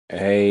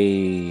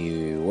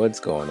Hey, what's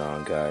going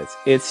on, guys?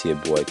 It's your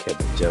boy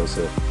Kevin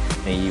Joseph,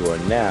 and you are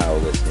now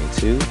listening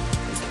to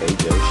the K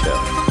Joe Show.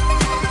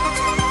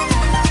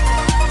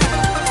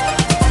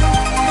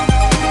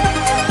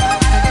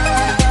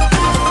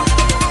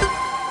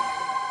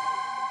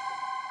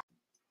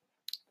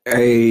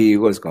 Hey,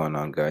 what's going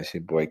on, guys?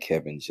 Your boy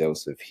Kevin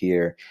Joseph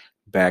here,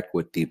 back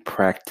with the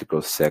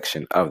practical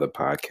section of the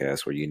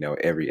podcast where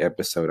every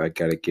episode I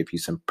got to give you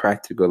some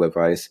practical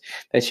advice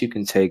that you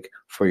can take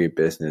for your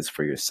business,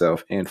 for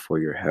yourself, and for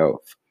your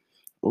health.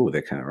 Ooh,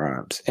 that kind of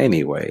rhymes.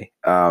 Anyway,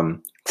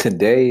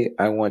 today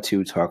I want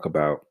to talk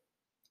about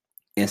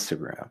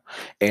Instagram.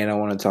 And I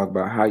want to talk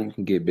about how you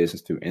can get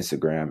business through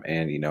Instagram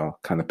and,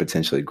 kind of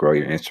potentially grow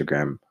your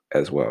Instagram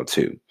as well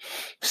too.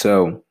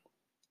 So,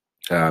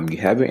 you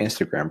have your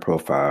Instagram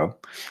profile,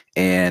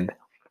 and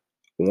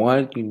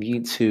one, you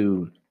need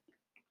to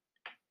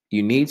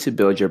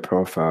build your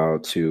profile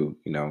to,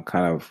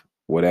 kind of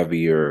whatever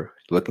you're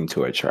looking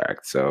to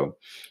attract. So,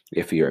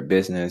 if you're a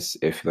business,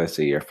 if let's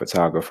say you're a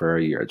photographer,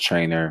 you're a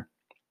trainer,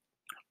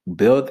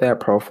 build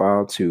that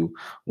profile to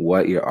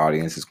what your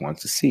audience is going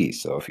to see.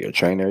 So if you're a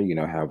trainer,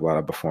 have a lot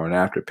of before and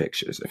after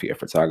pictures. If you're a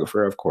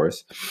photographer, of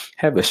course,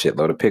 have a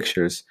shitload of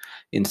pictures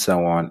and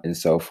so on and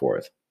so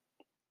forth.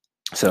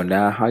 So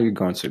now how you're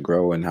going to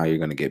grow and how you're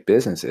going to get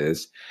business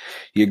is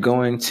you're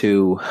going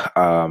to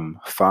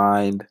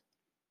find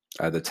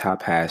the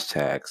top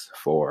hashtags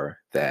for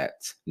that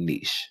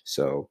niche.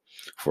 So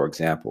for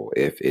example,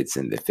 if it's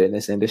in the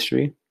fitness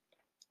industry,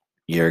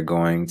 you're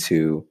going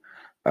to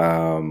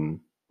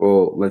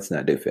well, let's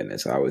not do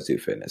fitness. I always do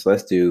fitness.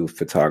 Let's do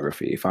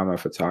photography. If I'm a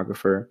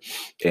photographer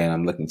and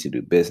I'm looking to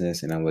do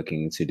business and I'm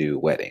looking to do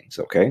weddings,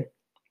 okay?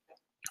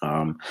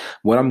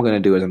 What I'm going to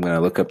do is I'm going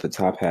to look up the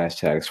top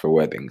hashtags for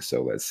weddings.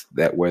 So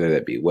whether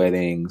that be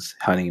weddings,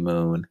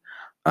 honeymoon,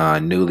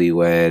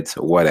 newlyweds,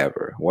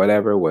 whatever.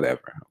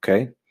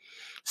 Okay.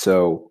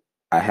 So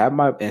I have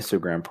my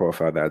Instagram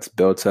profile that's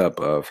built up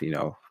of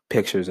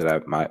pictures that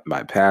I've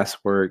my past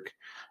work,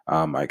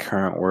 my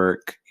current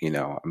work.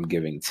 I'm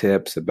giving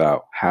tips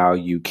about how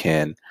you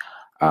can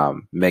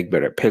make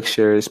better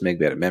pictures, make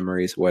better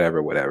memories,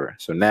 whatever.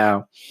 So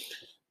now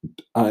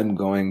I'm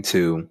going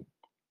to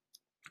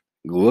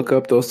look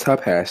up those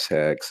top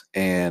hashtags,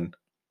 and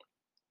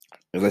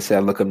let's say I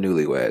look up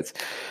newlyweds.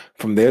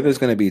 From there, there's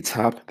going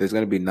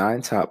to be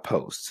 9 top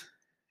posts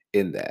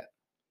in that.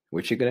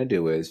 What you're going to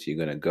do is you're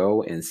going to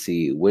go and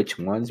see which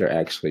ones are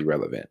actually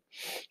relevant.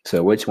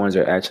 So which ones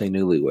are actually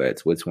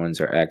newlyweds, which ones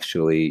are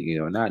actually,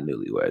 not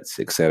newlyweds,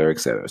 et cetera,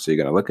 et cetera. So you're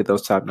going to look at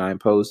those top 9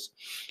 posts.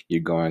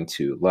 You're going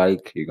to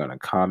you're going to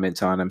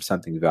comment on them,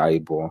 something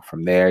valuable.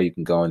 From there, you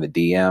can go in the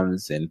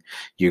DMs and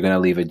you're going to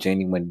leave a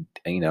genuine,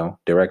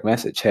 direct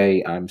message.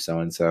 Hey, I'm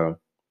so-and-so.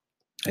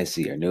 I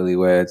see your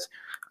newlyweds.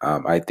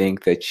 I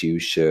think that you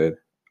should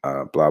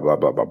blah, blah,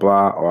 blah, blah,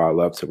 blah, or I'd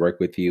love to work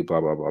with you,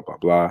 blah, blah, blah, blah,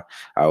 blah.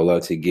 I would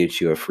love to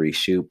get you a free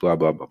shoot, blah,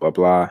 blah, blah, blah,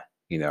 blah.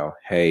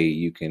 Hey,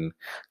 you can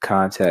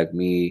contact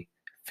me,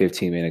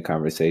 15-minute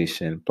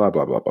conversation, blah,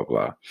 blah, blah, blah,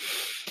 blah.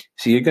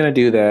 So you're going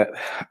to do that.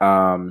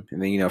 And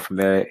then, from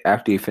there,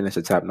 after you finish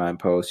the top 9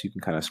 posts, you can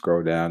kind of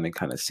scroll down and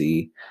kind of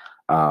see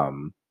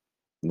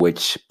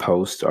which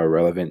posts are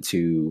relevant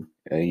to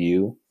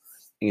you.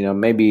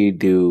 Maybe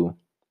do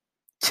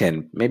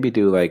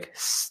like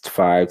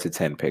 5 to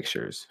 10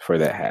 pictures for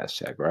that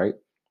hashtag, right?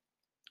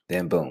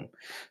 Then boom.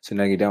 So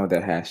now you're done with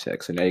that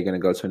hashtag. So now you're going to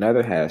go to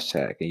another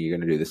hashtag and you're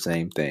going to do the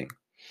same thing.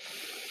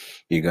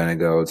 You're going to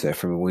go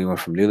to we went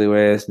from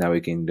newlyweds. Now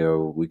we can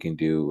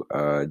do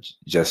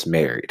just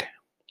married.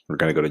 We're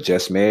going to go to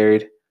just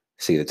married,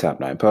 see the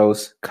top 9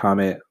 posts,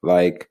 comment,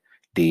 like,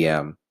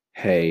 DM,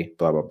 hey,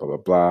 blah, blah, blah, blah,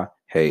 blah.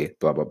 Hey,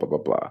 blah, blah, blah, blah,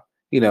 blah.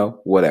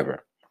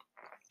 Whatever.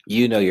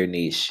 Your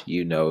niche,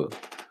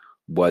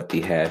 what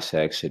the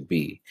hashtag should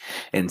be.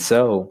 And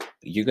so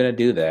you're going to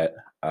do that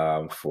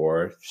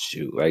for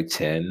like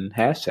 10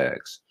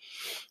 hashtags.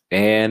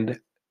 And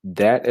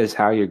that is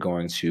how you're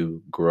going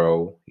to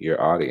grow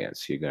your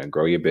audience. You're going to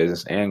grow your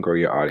business and grow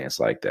your audience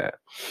like that.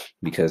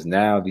 Because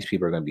now these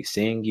people are going to be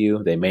seeing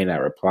you. They may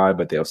not reply,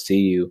 but they'll see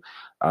you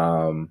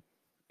and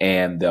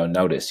they'll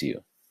notice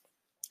you.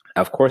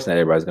 Of course, not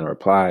everybody's going to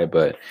reply,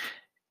 but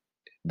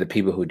the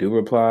people who do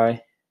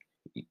reply,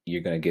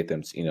 you're going to get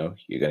them,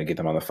 you're going to get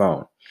them on the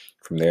phone.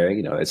 From there,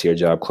 it's your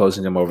job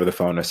closing them over the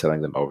phone or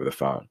selling them over the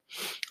phone.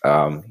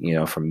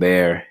 From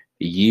there,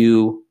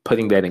 you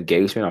putting that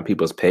engagement on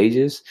people's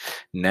pages,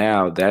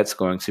 now that's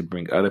going to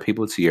bring other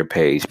people to your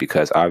page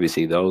because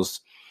obviously those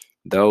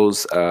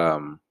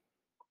hashtags,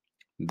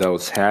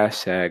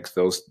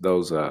 what's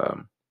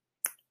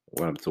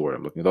the word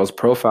I'm looking? Those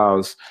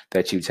profiles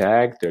that you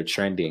tag, they're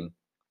trending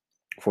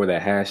for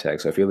that hashtag.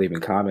 So if you're leaving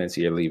comments,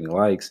 you're leaving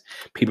likes,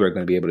 people are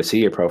going to be able to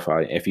see your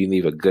profile. If you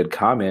leave a good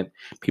comment,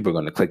 people are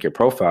going to click your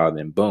profile, and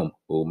then boom,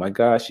 oh my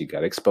gosh, you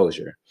got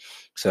exposure.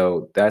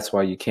 So that's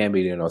why you can't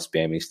be doing no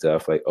spammy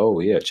stuff like, oh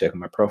yeah, check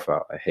my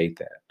profile. I hate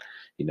that.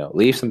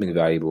 Leave something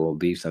valuable,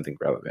 leave something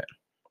relevant.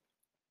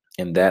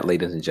 And that,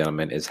 ladies and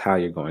gentlemen, is how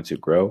you're going to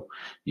grow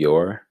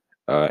your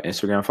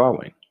Instagram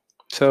following.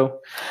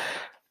 So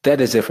That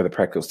is it for the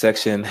practical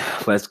section.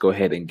 Let's go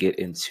ahead and get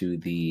into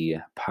the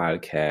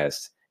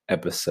podcast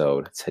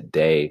episode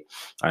today.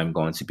 I'm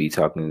going to be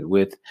talking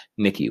with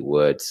Nikki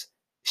Woods.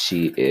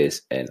 She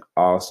is an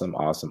awesome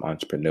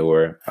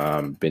entrepreneur.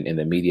 Been in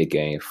the media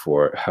game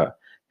for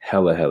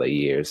hella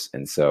years.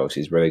 And so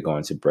she's really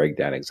going to break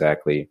down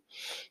exactly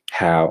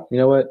how, you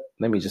know what?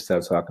 Let me just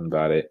start talking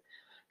about it.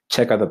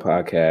 Check out the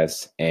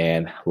podcast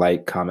and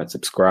like, comment,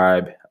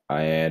 subscribe,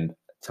 and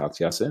talk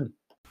to y'all soon.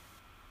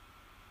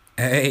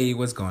 Hey,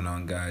 what's going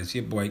on, guys?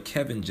 Your boy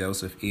Kevin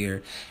Joseph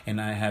here,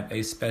 and I have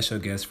a special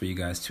guest for you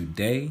guys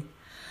today.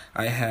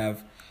 I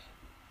have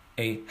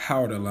a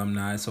Howard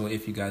alumni, so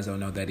if you guys don't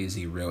know, that is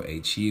the real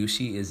HU.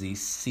 She is the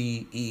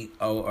CEO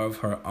of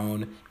her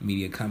own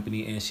media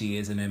company, and she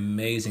is an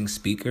amazing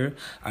speaker.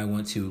 I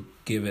want to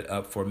give it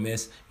up for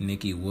Miss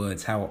Nikki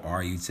Woods. How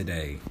are you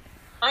today?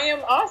 I am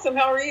awesome.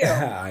 How are you?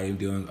 I am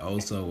doing oh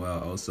so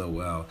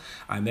well.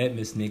 I met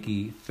Miss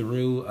Nikki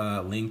through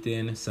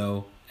LinkedIn,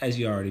 so as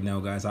you already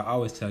know, guys, I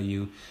always tell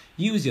you,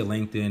 use your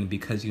LinkedIn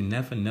because you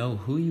never know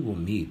who you will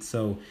meet.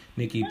 So,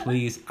 Nikki,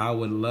 please, I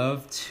would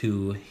love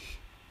to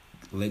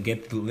let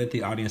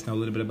the audience know a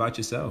little bit about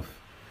yourself.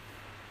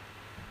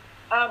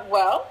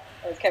 Well,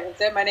 as Kevin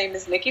said, my name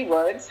is Nikki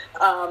Woods.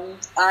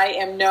 I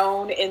am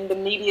known in the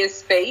media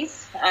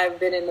space. I've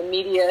been in the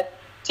media,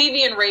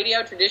 TV and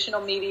radio, traditional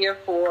media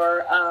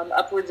for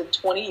upwards of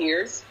 20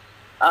 years.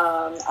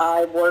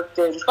 I worked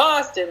in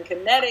Boston,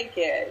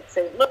 Connecticut,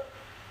 St. Louis,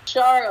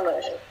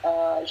 Charlotte.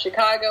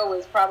 Chicago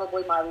was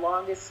probably my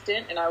longest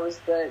stint, and I was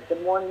the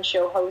morning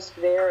show host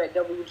there at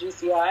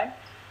WGCI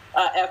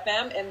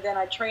FM. And then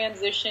I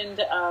transitioned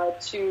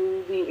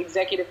to the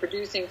executive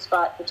producing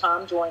spot for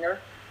Tom Joyner,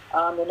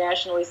 the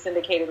nationally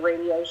syndicated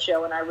radio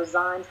show. And I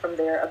resigned from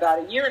there about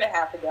a year and a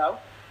half ago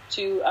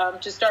to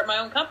start my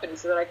own company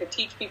so that I could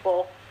teach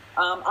people,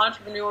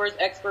 entrepreneurs,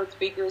 expert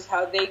speakers,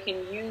 how they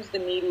can use the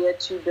media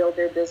to build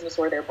their business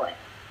or their brand.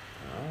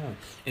 Oh.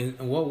 And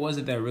what was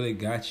it that really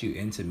got you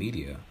into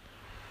media?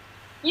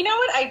 You know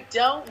what? I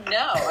don't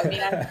know. I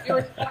mean, we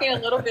were talking a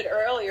little bit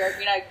earlier. I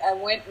mean, I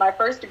went, my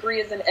first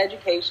degree is in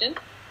education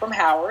from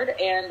Howard,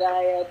 and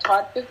I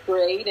taught fifth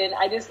grade, and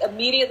I just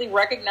immediately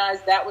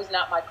recognized that was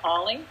not my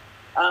calling.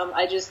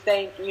 I just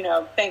thank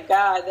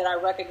God that I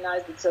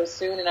recognized it so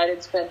soon, and I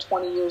didn't spend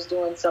 20 years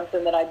doing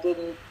something that I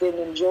didn't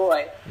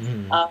enjoy.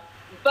 Mm.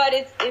 But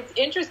it's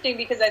interesting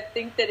because I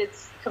think that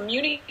it's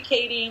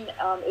communicating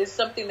is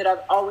something that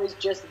I've always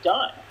just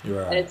done.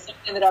 Right. And it's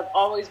something that I've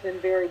always been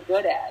very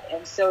good at.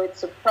 And so it's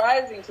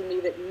surprising to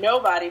me that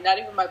nobody, not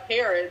even my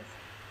parents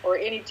or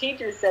any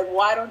teachers, said,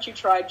 why don't you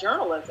try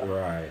journalism?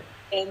 Right.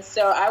 And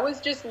so I was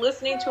just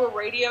listening to a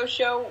radio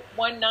show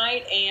one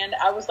night, and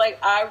I was like,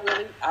 I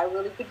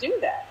really could do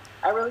that.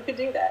 I really could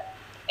do that.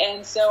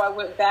 And so I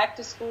went back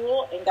to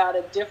school and got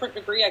a different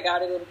degree. I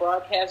got it in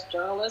broadcast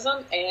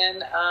journalism,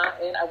 and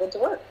I went to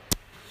work.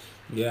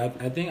 Yeah,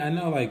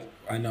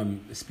 I know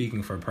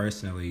speaking for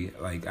personally,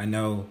 like I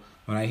know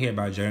when I hear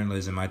about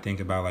journalism, I think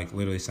about like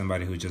literally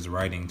somebody who's just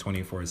writing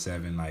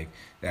 24/7, like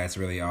that's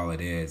really all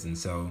it is. And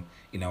so,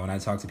 when I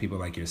talk to people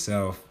like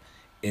yourself,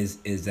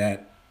 is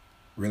that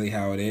really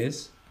how it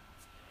is?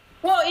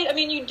 Well, I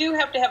mean, you do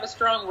have to have a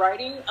strong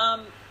writing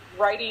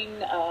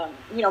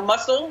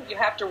muscle. You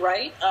have to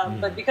write,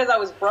 but because I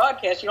was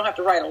broadcast, you don't have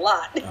to write a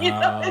lot.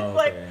 It's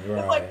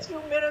like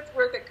 2 minutes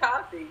worth of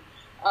copy.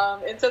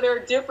 And so there are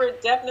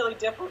definitely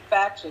different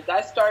factions.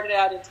 I started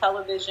out in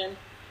television.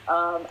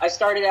 I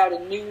started out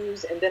in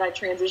news, and then I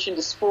transitioned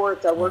to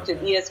sports. I worked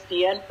at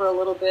ESPN for a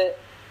little bit,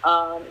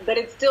 but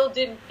it still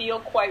didn't feel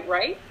quite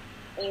right.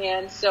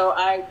 And so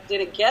I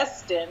did a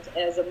guest stint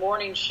as a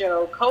morning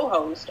show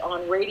co-host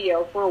on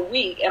radio for a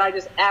week, and I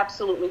just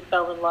absolutely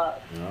fell in love.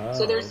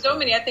 So there's so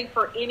many, I think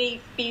for any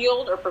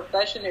field or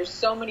profession, there's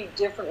so many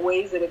different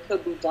ways that it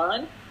could be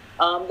done,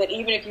 that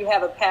even if you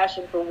have a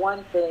passion for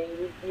one thing,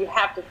 you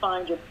have to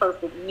find your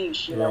perfect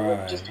niche,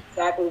 with just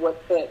exactly what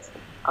fits.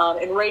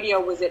 And radio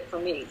was it for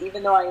me.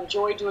 Even though I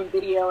enjoy doing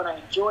video and I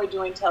enjoy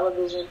doing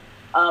television,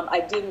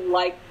 I didn't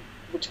like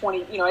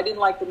I didn't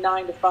like the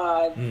 9 to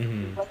 5.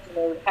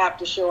 Have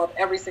to show up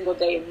every single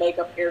day and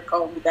makeup, hair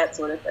comb, that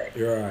sort of thing.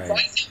 Right. So I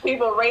see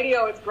people,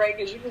 radio is great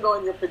because you can go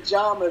in your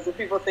pajamas and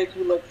people think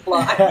you look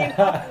fly.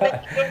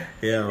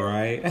 Yeah,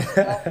 right.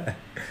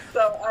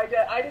 So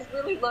I just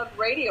really love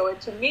radio.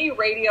 And to me,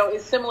 radio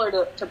is similar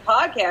to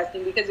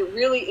podcasting because it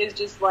really is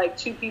just like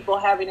two people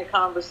having a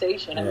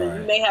conversation. I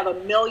mean, you may have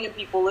 1 million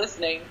people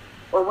listening,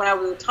 or when I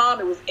was with Tom,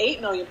 it was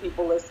 8 million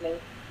people listening.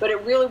 But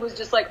it really was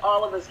just like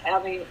all of us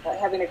having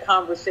a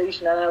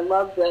conversation, and I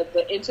love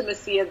the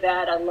intimacy of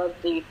that. I love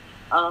the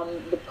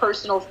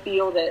personal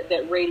feel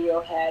that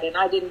radio had, and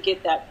I didn't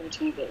get that from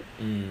TV.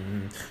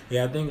 Mm-hmm.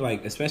 Yeah, I think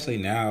like especially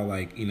now,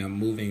 like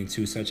moving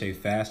to such a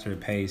faster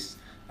pace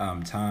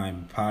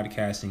time,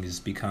 podcasting has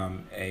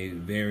become a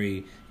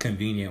very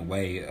convenient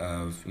way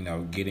of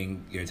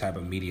getting your type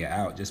of media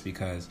out. Just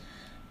because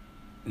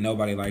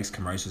nobody likes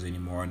commercials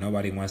anymore,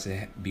 nobody wants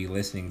to be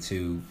listening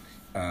to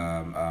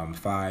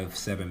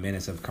 5-7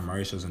 minutes of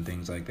commercials and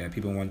things like that.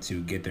 People want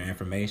to get their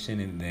information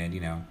and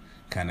then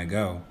kind of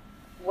go.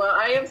 Well,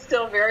 I am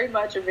still very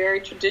much a very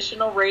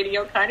traditional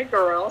radio kind of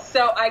girl,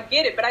 so I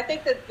get it. But I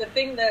think that the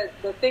thing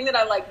that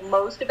I like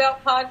most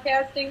about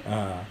podcasting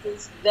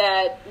is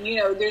that, you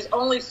know, there's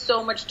only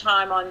so much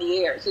time on the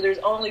air. So there's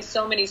only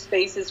so many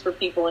spaces for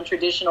people in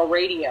traditional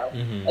radio.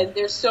 And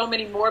there's so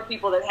many more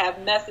people that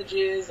have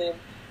messages and,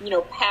 you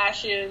know,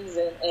 passions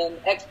and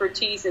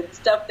expertise and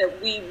stuff that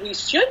we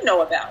should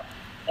know about.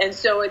 And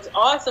so it's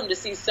awesome to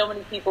see so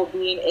many people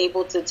being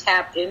able to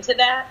tap into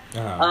that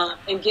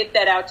and get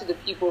that out to the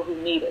people who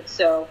need it.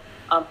 So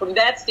from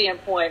that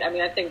standpoint, I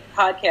mean, I think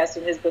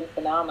podcasting has been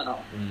phenomenal.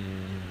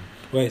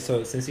 Wait,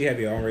 so since you have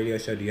your own radio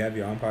show, do you have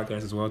your own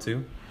podcast as well,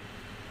 too?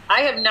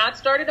 I have not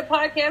started a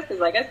podcast because,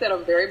 like I said,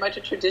 I'm very much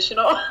a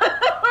traditional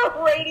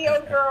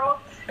radio girl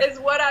is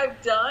what I've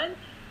done.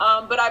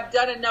 But I've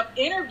done enough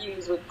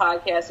interviews with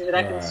podcasting that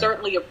I can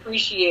certainly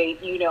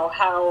appreciate, you know,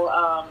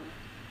 how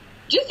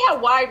just how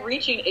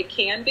wide-reaching it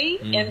can be.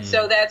 And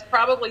so that's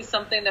probably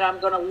something that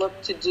I'm going to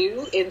look to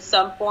do in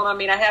some form. I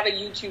mean, I have a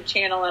YouTube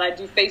channel and I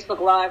do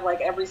Facebook Live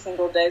like every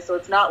single day, so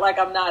it's not like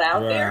I'm not out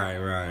there.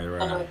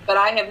 Right. But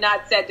I have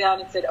not sat down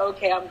and said,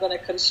 okay, I'm going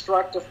to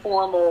construct a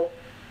formal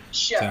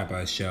show.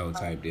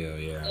 Type deal,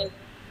 yeah.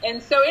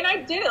 And so, and I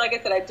did it, like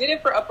I said, I did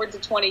it for upwards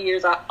of 20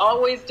 years. I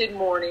always did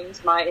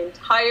mornings my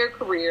entire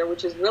career,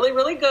 which is really,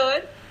 really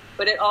good.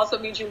 But it also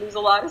means you lose a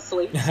lot of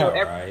sleep. So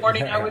every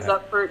morning I was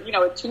up for, you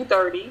know, at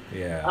 2:30,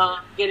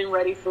 getting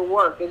ready for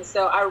work. And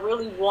so I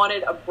really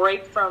wanted a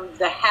break from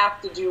the have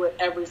to do it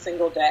every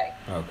single day.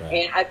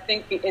 Okay. And I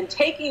think in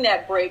taking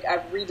that break,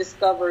 I've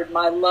rediscovered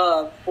my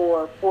love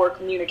for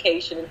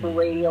communication and for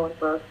radio and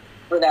for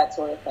that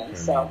sort of thing.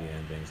 So media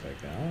and things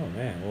like that. Oh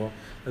man. Well,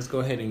 let's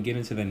go ahead and get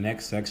into the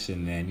next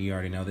section then. You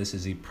already know this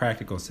is the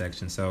practical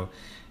section. So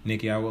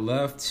Nikki, I would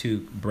love to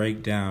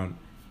break down,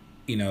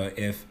 you know,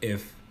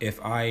 if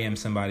I am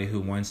somebody who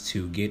wants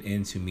to get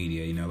into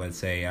media, you know, let's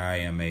say I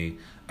am a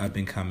up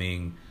and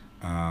coming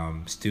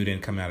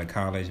student coming out of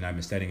college and I've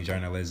been studying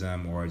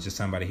journalism, or just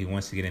somebody who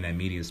wants to get in that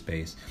media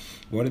space,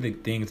 what are the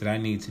things that I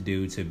need to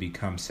do to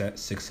become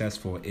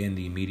successful in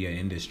the media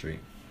industry?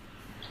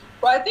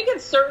 Well, I think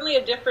it's certainly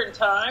a different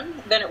time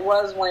than it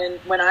was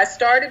when I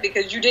started,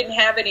 because you didn't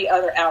have any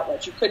other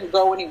outlets. You couldn't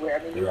go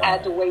anywhere. I mean, you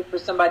had to wait for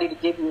somebody to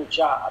give you a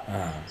job.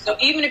 So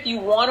even if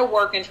you want to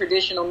work in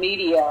traditional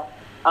media,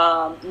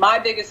 my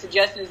biggest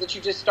suggestion is that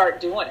you just start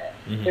doing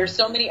it. There's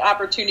so many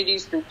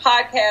opportunities through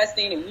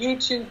podcasting and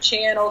YouTube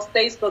channels,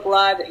 Facebook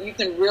Live, that you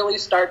can really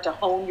start to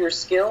hone your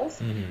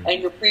skills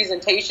and your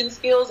presentation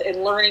skills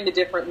and learning the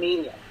different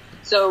media.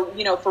 So,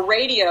 you know, for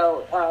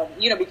radio,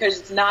 you know, because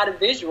it's not a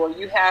visual,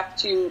 you have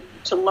to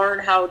learn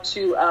how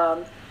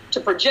to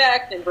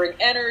project and bring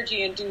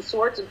energy and do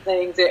sorts of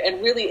things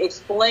and really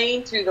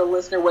explain to the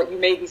listener what you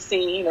may be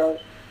seeing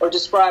or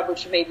describe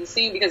what you may be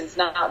seeing, because it's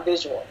not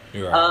visual.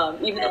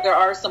 Even though there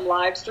are some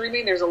live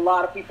streaming, there's a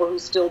lot of people who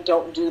still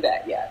don't do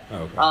that yet.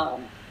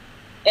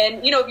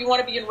 And, you know, if you want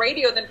to be in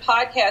radio, then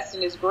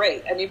podcasting is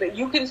great. I mean, but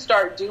you can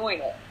start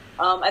doing it.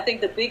 I think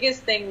the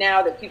biggest thing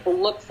now that people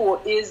look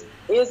for is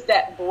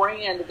that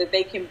brand that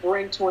they can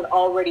bring to an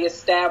already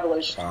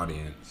established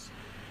audience.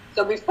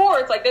 So before,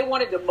 it's like they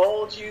wanted to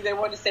mold you. They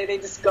wanted to say they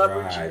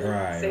discovered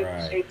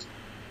you.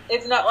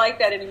 It's not like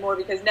that anymore,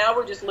 because now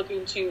we're just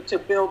looking to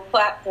build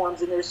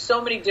platforms, and there's so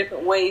many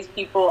different ways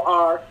people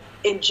are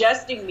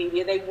ingesting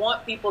media. They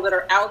want people that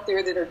are out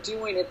there that are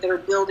doing it, that are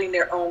building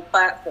their own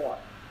platform.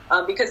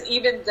 Because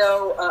even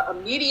though a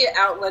media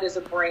outlet is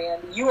a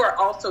brand, you are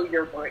also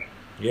your brand.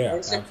 Yeah,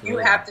 and so absolutely. You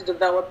have to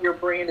develop your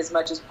brand as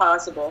much as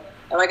possible.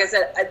 And like I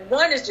said,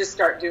 one is just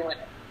start doing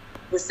it.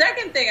 The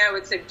second thing I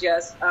would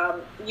suggest,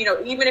 you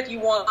know, even if you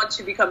want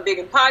to become big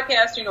in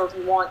podcasting, or if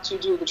you want to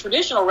do the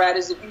traditional route,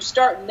 is if you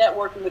start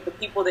networking with the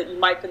people that you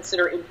might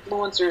consider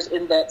influencers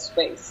in that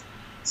space.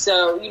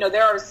 So, you know,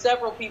 there are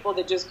several people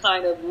that just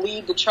kind of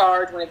lead the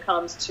charge when it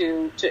comes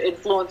to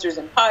influencers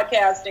in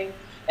podcasting.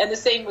 And the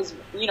same was,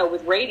 you know,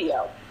 with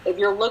radio. If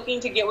you're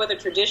looking to get with a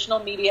traditional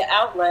media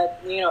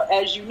outlet, you know,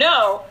 as you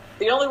know,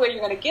 the only way you're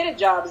going to get a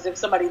job is if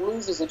somebody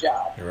loses a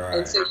job.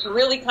 And so you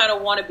really kind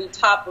of want to be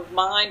top of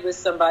mind with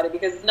somebody,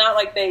 because it's not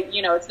like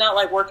it's not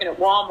like working at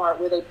Walmart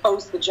where they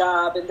post the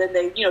job and then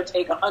they, you know,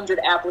 take 100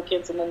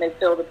 applicants and then they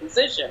fill the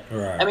position.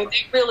 I mean,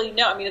 they really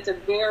know. I mean, it's a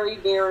very,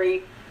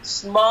 very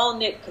small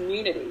knit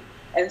community.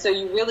 And so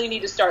you really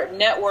need to start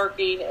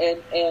networking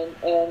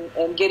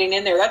and getting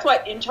in there. That's why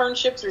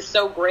internships are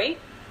so great,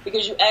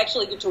 because you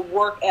actually get to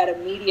work at a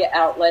media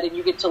outlet and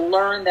you get to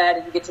learn that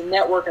and you get to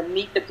network and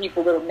meet the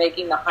people that are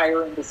making the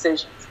hiring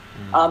decisions.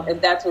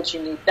 And that's what you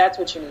need. That's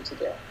what you need to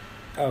do.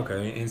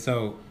 Okay. And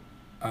so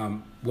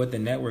with the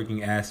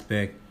networking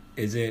aspect,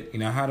 is it, you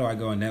know, how do I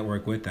go and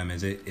network with them?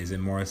 Is it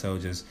more so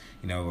just,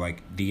 you know,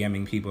 like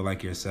DMing people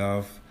like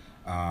yourself?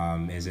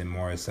 Is it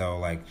more so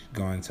like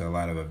going to a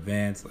lot of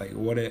events? Like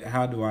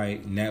how do I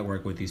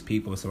network with these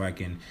people so I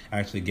can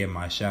actually get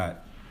my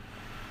shot?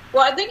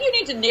 Well, I think you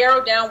need to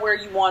narrow down where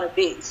you want to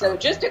be. So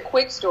just a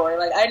quick story.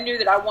 Like, I knew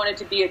that I wanted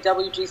to be at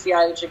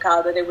WGCI in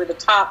Chicago. They were the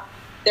top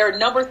they're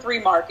number 3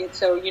 market.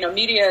 So,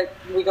 media,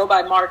 we go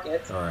by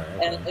markets. All right,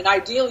 okay. And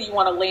ideally you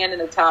want to land in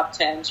the top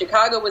 10.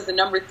 Chicago was the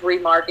number 3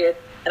 market,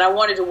 and I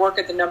wanted to work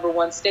at the number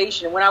 1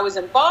 station. And when I was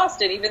in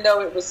Boston, even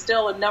though it was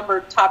still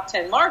a top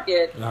 10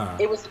 market,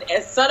 it was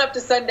a sun up to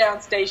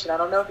sundown station. I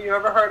don't know if you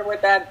ever heard of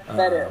what that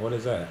is. What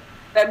is that?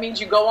 That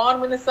means you go on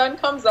when the sun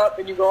comes up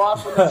and you go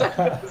off when the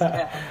sun goes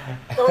down.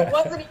 So it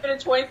wasn't even a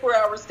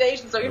 24-hour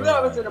station. So even though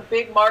I was in a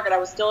big market, I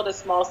was still at a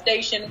small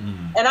station.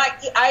 And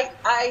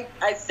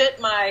I sent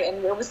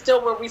and it was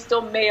still where we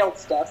still mailed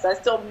stuff. So I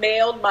still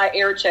mailed my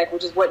air check,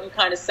 which is what you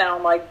kind of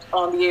sound like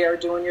on the air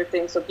doing your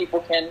thing so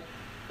people can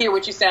hear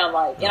what you sound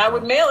like. And I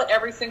would mail it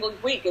every single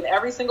week. And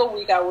every single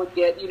week I would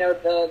get,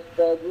 the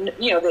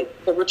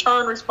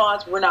return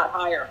response, we're not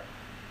hiring.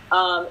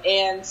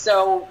 And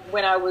so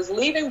when I was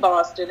leaving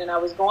Boston and I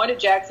was going to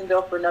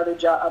Jacksonville for another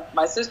job,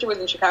 my sister was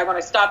in Chicago and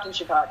I stopped in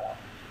Chicago.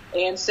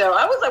 And so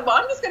I was like, well,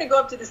 I'm just going to go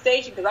up to the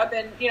station because I've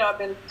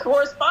been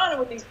corresponding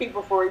with these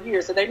people for a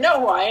year, so they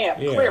know who I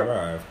am. Yeah, clearly.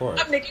 Right, of course.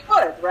 I'm Nikki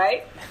Woods,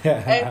 right?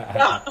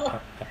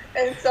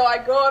 and so I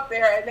go up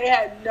there and they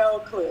had no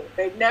clue.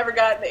 They'd never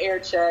gotten the air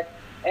check.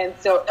 And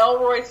so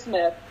Elroy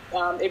Smith,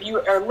 if you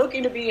are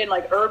looking to be in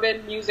like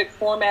urban music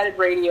formatted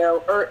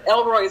radio,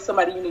 Elroy is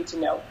somebody you need to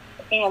know.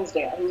 Hands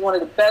down. He's one of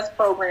the best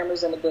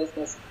programmers in the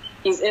business.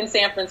 He's in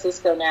San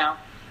Francisco now.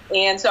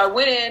 And so I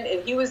went in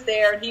and he was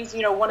there and he's,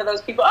 one of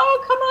those people,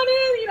 oh, come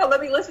on in, let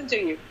me listen to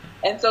you.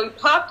 And so he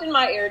popped in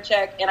my air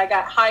check and I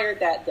got hired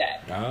that day.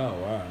 Oh,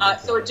 wow.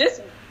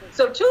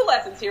 So 2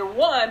 lessons here.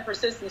 1,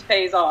 persistence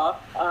pays off,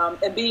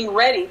 and being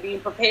ready, being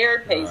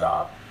prepared pays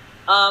off.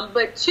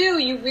 But 2,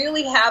 you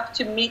really have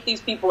to meet these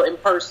people in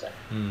person.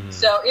 Mm-hmm.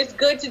 So it's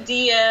good to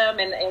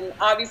DM, and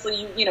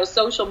obviously,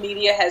 social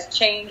media has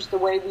changed the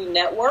way we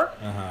network.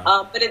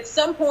 But at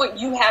some point,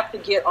 you have to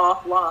get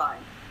offline,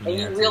 and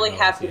you really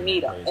have to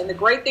meet them. And the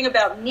great thing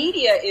about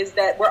media is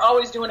that we're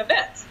always doing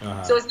events.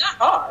 So it's not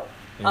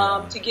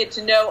hard to get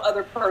to know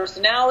other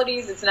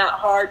personalities. It's not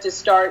hard to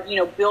start,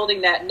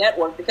 building that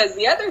network. Because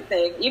the other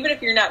thing, even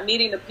if you're not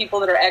meeting the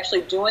people that are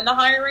actually doing the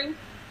hiring,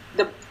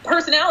 the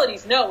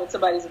personalities know when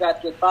somebody's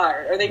about to get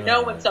fired, or they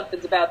know when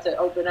something's about to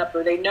open up,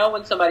 or they know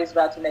when somebody's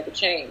about to make a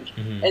change.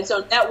 Mm-hmm. And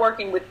so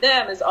networking with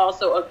them is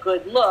also a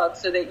good look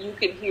so that you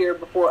can hear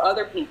before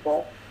other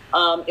people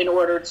in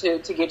order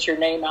to get your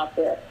name out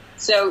there.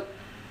 So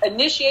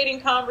initiating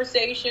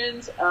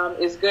conversations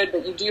is good,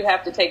 but you do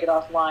have to take it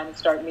offline and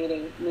start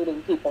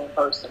meeting people in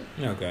person.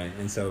 Okay.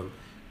 And so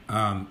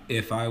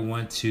if I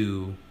want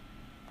to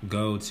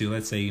go to,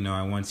 let's say,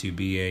 I want to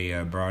be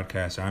a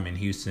broadcaster. I'm in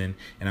Houston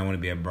and I want to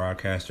be a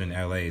broadcaster in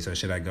LA. So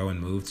should I go and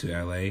move to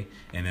LA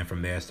and then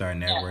from there start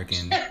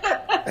networking?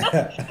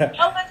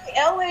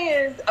 LA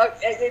is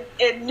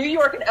in New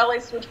York and LA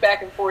switch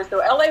back and forth. So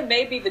LA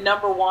may be the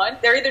number 1.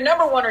 They're either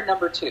number 1 or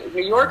number 2.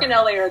 New York and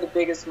LA are the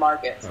biggest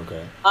markets.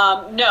 Okay.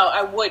 No,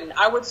 I wouldn't.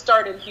 I would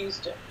start in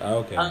Houston.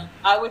 Okay.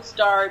 I would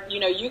start.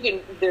 You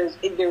can.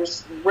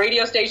 There's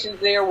radio stations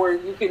there where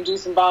you can do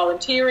some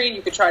volunteering.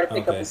 You could try to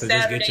pick up a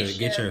Saturday shift.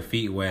 Get your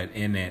feet wet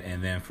in it,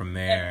 and then from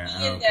there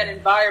in that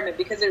environment,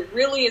 because it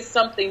really is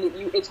something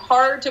that it's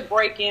hard to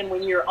break in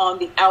when you're on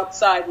the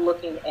outside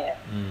looking in,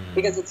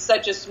 because it's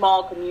such a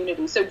small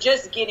community. So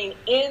just getting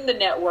in the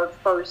network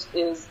first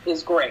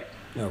is great.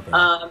 Okay.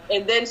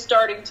 And then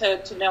starting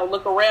to now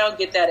look around,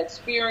 get that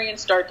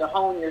experience, start to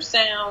hone your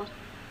sound,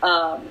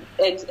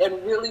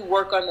 and really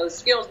work on those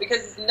skills,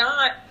 because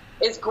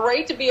it's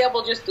great to be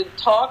able just to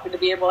talk and to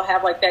be able to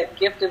have like that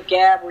gift of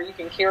gab where you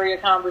can carry a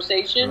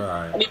conversation.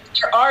 Right. I mean,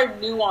 there are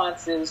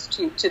nuances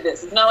to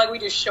this. It's not like we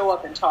just show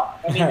up and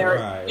talk. I mean, there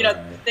are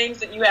things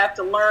that you have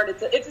to learn.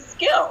 It's a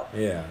skill.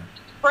 Yeah.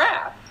 It's a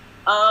craft.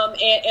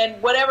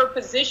 And whatever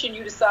position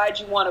you decide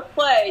you want to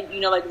play,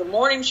 like the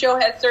morning show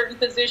has certain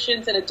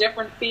positions and a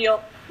different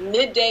feel.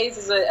 Middays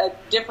is a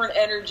different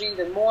energy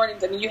than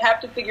mornings. I mean, you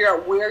have to figure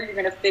out where you're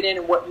going to fit in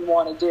and what you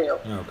want to do.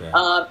 Okay.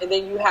 And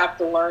then you have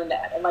to learn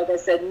that. And like I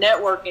said,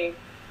 networking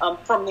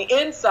from the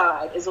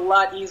inside is a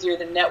lot easier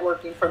than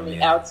networking from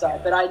the outside.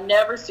 Yeah. But I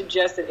never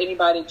suggest that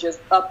anybody just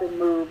up and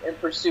move in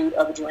pursuit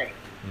of a dream.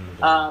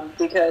 Okay.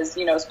 Because,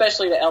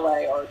 especially to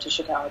LA or to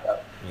Chicago.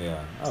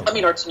 Yeah.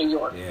 Okay. Or to New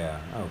York.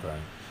 Yeah.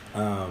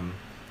 Okay.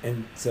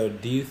 And so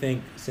do you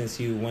think, since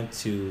you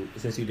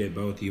did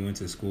both, you went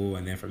to school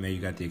and then from there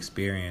you got the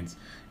experience,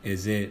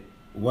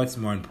 what's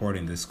more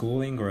important, the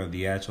schooling or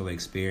the actual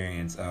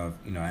experience of,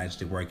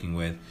 actually working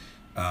with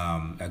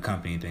a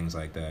company and things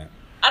like that?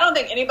 I don't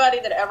think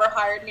anybody that ever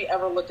hired me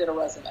ever looked at a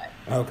resume.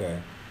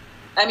 Okay.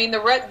 I mean,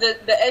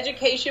 the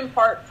education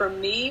part for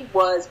me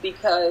was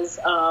because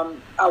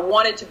I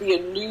wanted to be a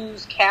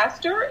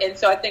newscaster, and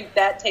so I think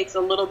that takes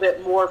a little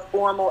bit more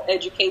formal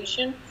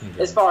education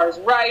as far as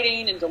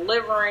writing and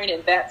delivering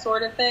and that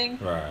sort of thing.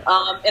 Right.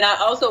 And I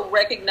also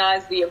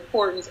recognize the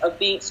importance of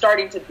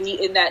starting to be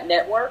in that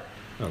network.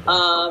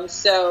 Okay.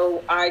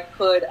 So I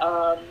could,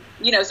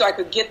 so I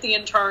could get the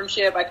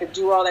internship, I could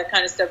do all that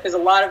kind of stuff, because a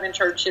lot of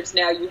internships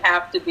now you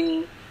have to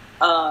be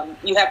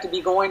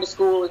going to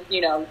school.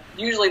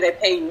 Usually they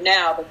pay you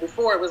now, but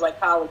before it was like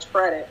college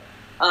credit.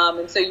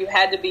 And so you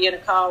had to be in a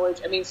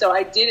college. I mean, so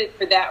I did it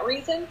for that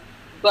reason.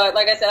 But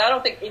like I said, I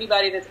don't think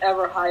anybody that's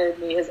ever hired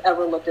me has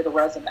ever looked at a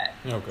resume.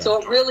 Okay.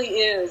 So it really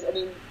is, I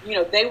mean,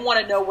 they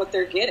want to know what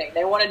they're getting.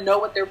 They want to know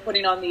what they're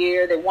putting on the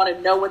air. They want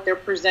to know what they're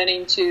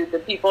presenting to the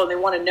people, and they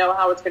want to know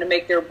how it's going to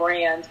make their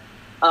brand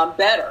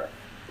better.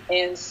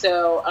 And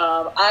so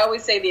I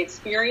always say the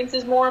experience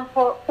is more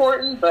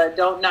important, but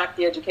don't knock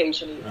the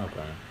education either.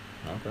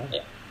 Okay.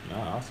 Yeah. No,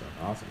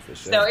 awesome for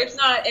sure. So it's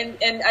not,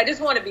 and I just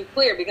want to be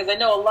clear, because I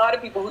know a lot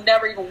of people who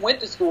never even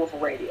went to school for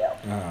radio,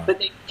 but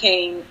they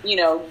became,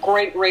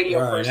 great radio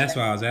personalities. That's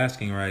why I was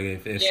asking, right?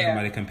 If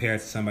somebody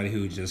compared to somebody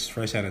who just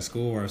fresh out of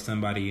school, or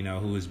somebody,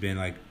 who has been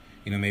like,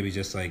 maybe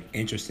just like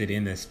interested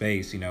in this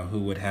space, who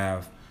would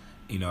have,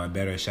 a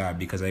better shot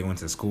because they went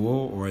to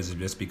school, or is it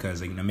just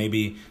because,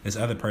 maybe this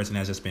other person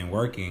has just been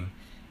working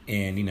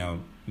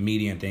in,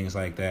 media and things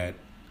like that,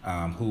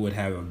 who would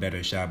have a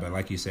better shot? But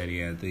like you said,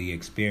 the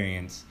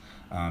experience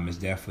is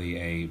definitely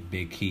a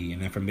big key.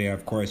 And then from there,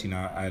 of course,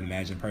 I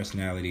imagine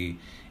personality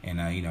and,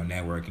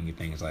 networking and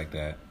things like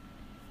that.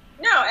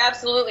 No,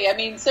 absolutely. I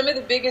mean, some of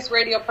the biggest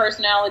radio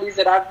personalities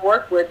that I've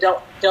worked with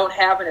don't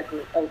have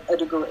a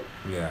degree.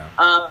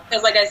 Yeah.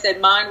 Because, like I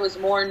said, mine was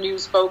more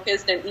news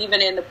focused, and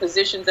even in the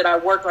positions that I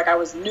worked, like I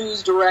was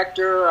news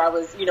director, I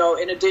was,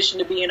 in addition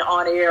to being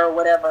on air or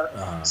whatever.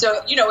 Uh-huh.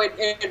 So,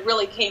 it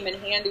really came in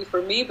handy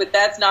for me, but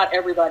that's not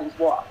everybody's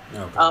walk.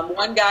 Okay.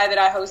 One guy that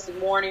I hosted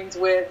mornings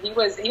with, he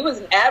was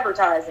an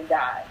advertising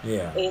guy.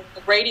 Yeah. And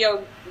the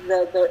radio,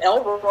 the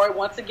Elroy,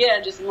 once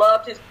again, just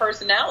loved his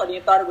personality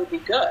and thought it would be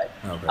good.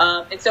 Okay.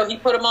 And so he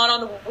put him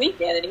on the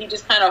weekend, and he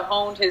just kind of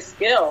honed his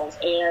skills.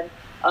 And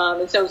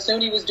so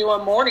soon he was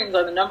doing mornings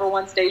on the number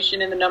 1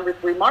 station in the number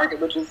 3 market,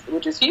 which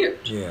is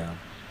huge. Yeah.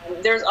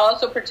 There's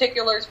also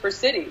particulars for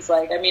cities.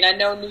 Like, I mean, I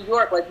know New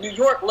York. Like, New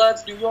York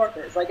loves New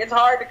Yorkers. Like, it's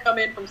hard to come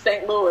in from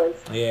St. Louis.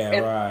 Yeah,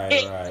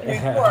 right. New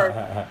York,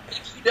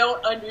 if you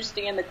don't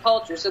understand the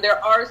culture. So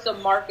there are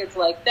some markets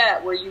like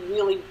that where you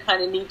really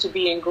kind of need to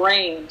be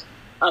ingrained.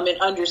 And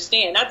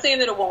understand. Not saying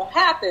that it won't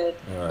happen,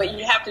 right, but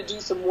you have to do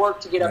some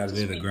work to get up to speed.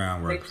 You have to do the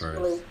groundwork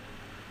first.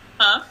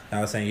 Huh?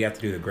 I was saying you have to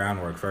do the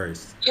groundwork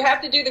first. You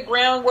have to do the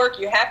groundwork.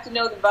 You have to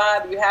know the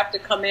vibe. You have to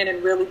come in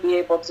and really be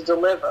able to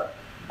deliver.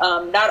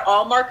 Not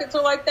all markets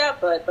are like that,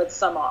 but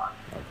some are.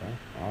 Okay.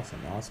 Awesome.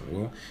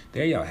 Well,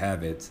 there y'all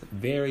have it.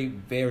 Very,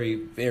 very,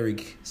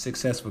 very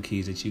successful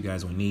keys that you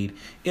guys will need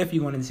if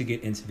you wanted to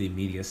get into the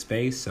media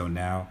space. So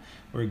now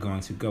we're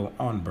going to go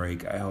on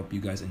break. I hope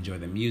you guys enjoy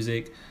the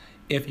music.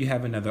 If you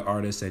have another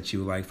artist that you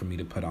would like for me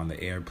to put on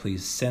the air,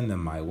 please send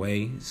them my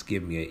way. Just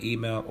give me an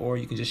email, or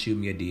you can just shoot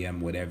me a DM,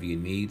 whatever you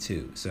need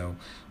to. So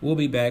we'll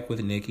be back with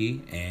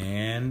Nikki,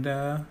 and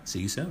see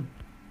you soon.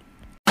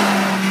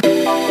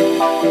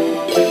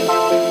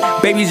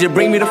 Baby, just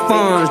bring me the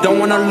funds. Don't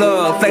want no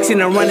love. Flexing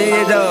and running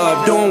it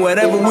up. Doing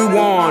whatever we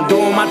want.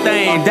 Doing my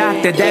thing.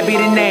 Doctor, that be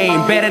the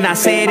name. Better not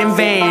say it in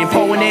vain.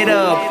 Pulling it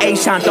up.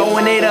 A-Shine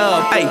throwing it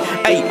up. Ay.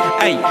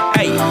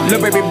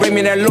 Little baby, bring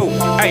me that loop.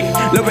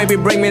 Ay. Little baby,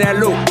 bring me that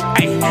loop.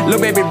 Ay.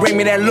 Little baby, bring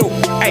me that loop.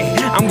 Ay.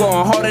 I'm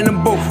going hard in the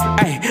booth.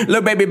 Ay.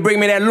 Little baby, bring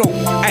me that loop.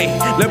 Ay.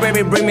 Little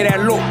baby, bring me that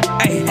loop.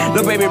 Ay.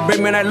 Little baby,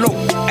 bring me that loop.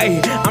 Ay.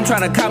 I'm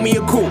trying to cop me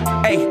a coupe.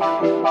 Ay.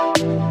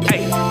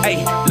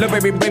 Little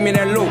baby, bring me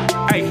that loop.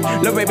 Ay,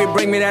 little baby,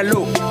 bring me that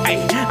loop.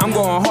 Ay, I'm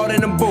going hard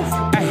in the booth.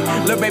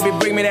 Ay, little baby,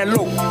 bring me that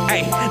loop.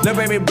 Ay, little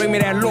baby, bring me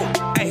that loop.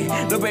 Ay,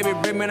 little baby,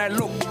 bring me that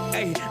loop.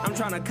 Ay, I'm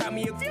trying to cop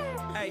me a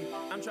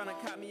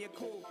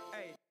cool.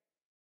 Ay.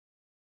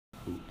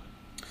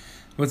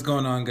 What's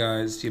going on,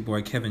 guys? Your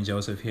boy Kevin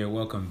Joseph here.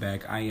 Welcome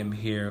back. I am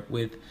here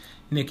with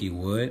Nikki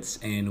Woods,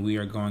 and we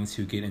are going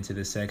to get into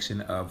the section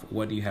of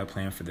what do you have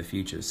planned for the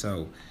future.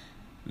 So,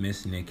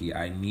 Miss Nikki,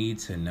 I need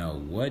to know,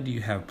 what do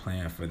you have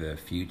planned for the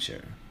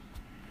future?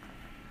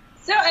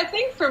 So I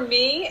think for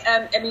me,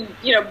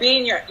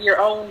 being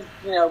your own,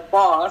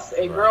 boss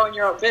and growing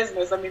your own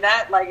business, I mean,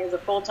 that is a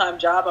full-time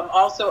job. I'm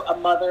also a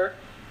mother.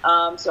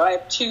 So I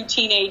have 2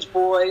 teenage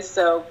boys.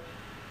 So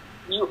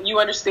you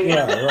understand.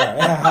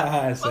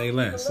 Yeah, right. Say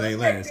less. I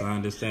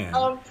understand.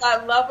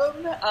 I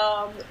love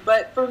them.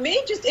 But for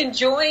me, just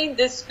enjoying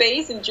this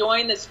space,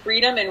 enjoying this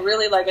freedom, and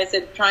really, like I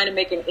said, trying to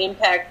make an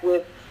impact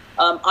with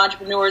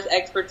entrepreneurs,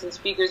 experts, and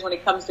speakers when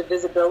it comes to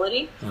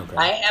visibility. Okay.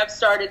 I have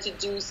started to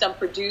do some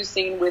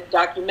producing with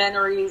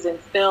documentaries and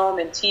film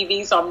and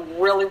TV, so I'm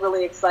really,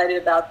 really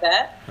excited about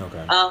that. Okay.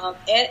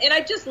 And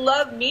I just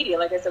love media.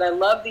 Like I said, I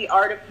love the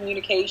art of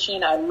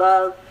communication. I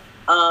love,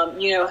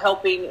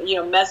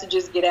 helping,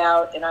 messages get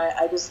out, and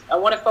I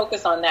want to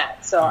focus on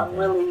that. So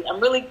okay. I'm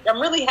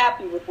really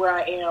happy with where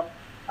I am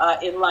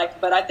in life.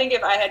 But I think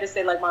if I had to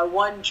say my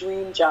one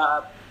dream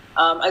job,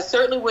 I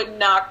certainly wouldn't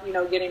knock,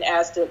 getting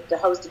asked to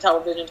host a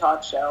television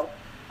talk show.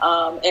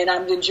 And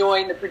I'm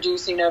enjoying the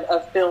producing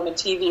of film and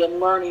TV and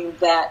learning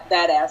that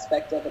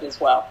aspect of it as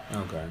well.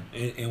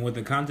 Okay. And with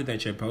the content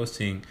that you're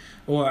posting,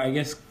 well, I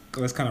guess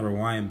let's kind of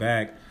rewind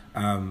back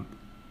and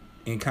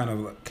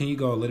can you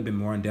go a little bit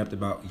more in depth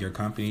about your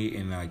company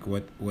and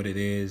what it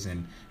is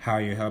and how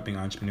you're helping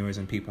entrepreneurs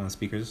and people and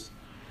speakers?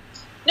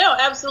 No,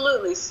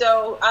 absolutely.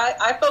 So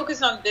I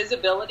focus on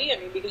visibility. I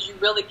mean, because you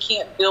really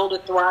can't build a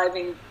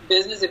thriving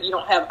business if you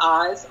don't have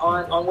eyes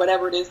on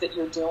whatever it is that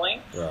you're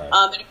doing. Right.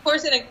 And of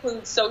course, it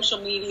includes social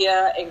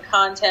media and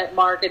content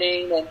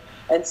marketing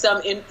and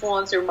some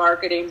influencer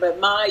marketing. But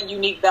my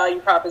unique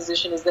value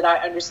proposition is that I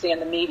understand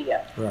the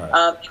media.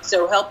 Right.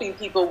 So helping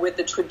people with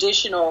the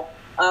traditional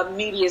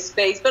media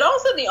space, but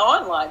also the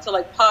online. So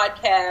like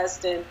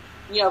podcast and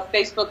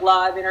Facebook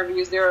Live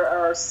interviews. There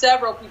are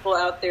several people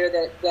out there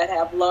that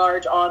have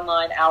large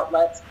online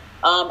outlets.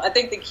 I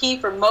think the key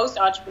for most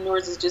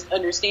entrepreneurs is just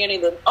understanding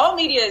that all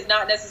media is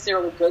not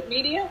necessarily good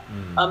media,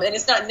 and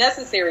it's not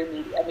necessary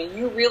media. I mean,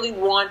 you really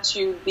want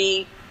to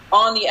be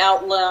on the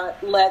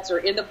outlets or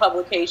in the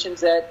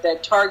publications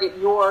that target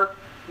your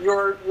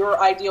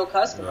ideal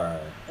customer.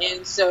 Right.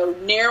 And so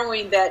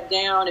narrowing that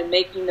down and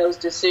making those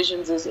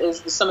decisions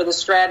is some of the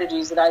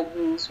strategies that I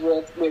use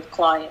with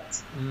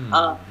clients.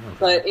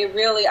 But it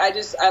really,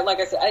 like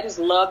I said, I just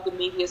love the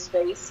media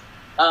space.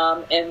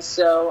 And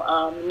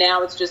so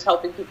now it's just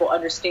helping people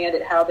understand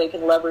it, how they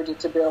can leverage it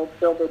to build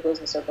their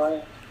business or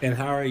brand. And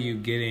how are you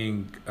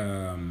going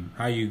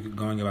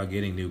about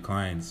getting new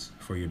clients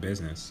for your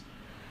business?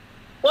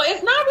 Well,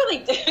 it's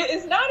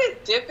not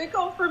as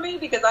difficult for me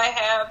because I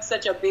have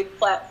such a big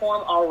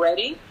platform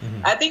already.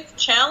 Mm-hmm. I think the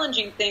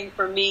challenging thing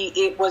for me,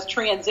 it was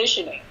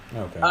transitioning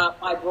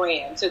my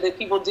brand so that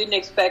people didn't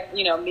expect,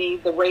 me,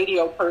 the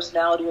radio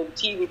personality or the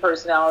TV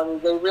personality.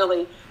 They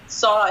really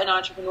saw an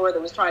entrepreneur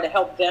that was trying to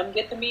help them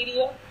get the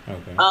media.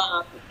 Okay.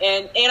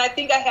 And I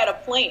think I had a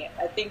plan.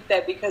 I think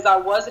that because I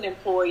was an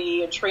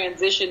employee and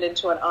transitioned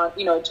into an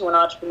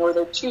entrepreneur,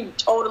 they're two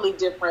totally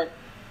different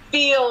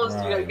fields.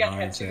 Right, you got to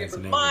have two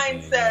different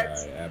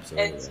mindsets. Right,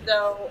 absolutely. And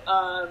so,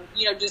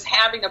 just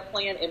having a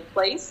plan in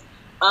place.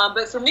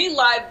 But for me,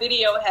 live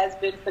video has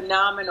been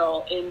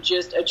phenomenal in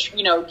just,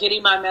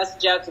 getting my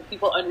message out so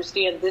people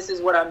understand this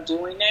is what I'm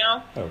doing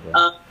now.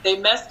 Okay. They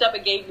messed up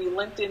and gave me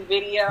LinkedIn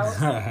video.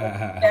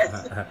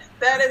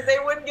 That is, they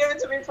wouldn't give it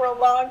to me for a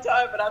long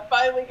time, but I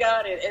finally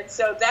got it. And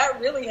so that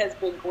really has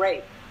been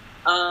great.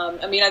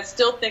 I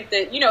still think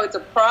that, it's a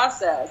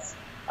process.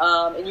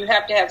 And you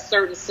have to have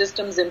certain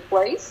systems in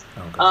place.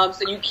 Okay.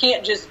 So you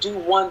can't just do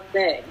one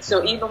thing.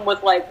 So even with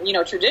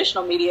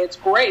traditional media, it's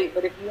great.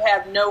 But if you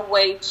have no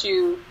way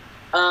to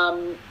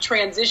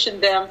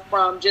transition them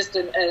from just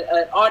an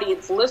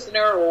audience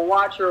listener or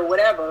watcher or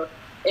whatever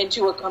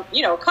into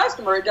a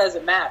customer, it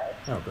doesn't matter.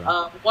 Okay.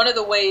 One of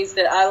the ways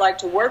that I like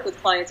to work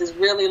with clients is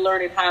really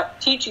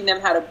teaching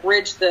them how to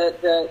bridge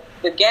the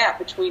gap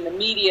between the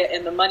media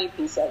and the money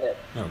piece of it.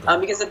 Okay.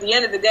 Because at the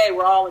end of the day,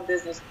 we're all in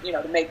business,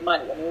 to make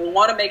money. I mean, we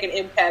want to make an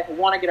impact, we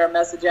want to get our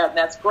message out, and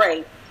that's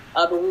great.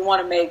 But we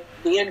want to make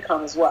the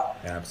income as well.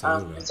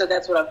 Absolutely. So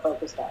that's what I'm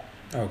focused on.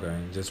 Okay,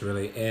 just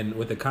really, and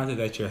with the content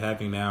that you're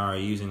having now, are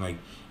you using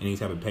any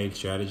type of paid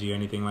strategy or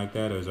anything like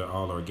that, or is it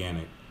all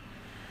organic?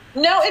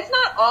 No, it's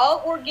not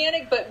all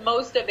organic, but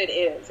most of it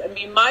is. I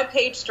mean, my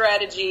page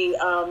strategy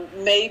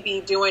may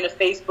be doing a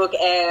Facebook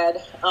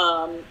ad,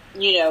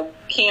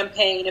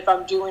 campaign if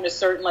I'm doing a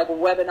certain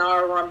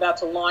webinar or I'm about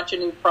to launch a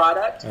new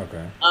product.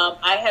 Okay.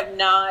 I have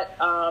not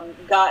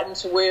gotten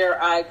to where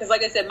because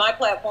like I said, my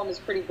platform is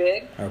pretty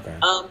big. Okay.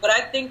 But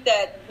I think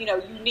that,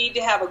 you need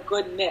to have a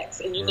good mix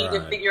and you need to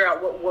figure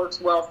out what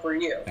works well for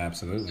you.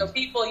 Absolutely. So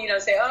people,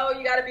 say, oh,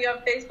 you got to be on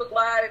Facebook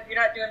Live. If you're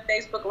not doing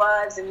Facebook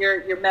Lives, and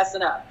you're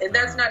messing up. And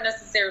that's not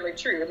necessarily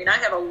true. I mean, I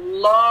have a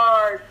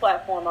large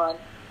platform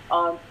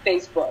on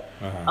Facebook,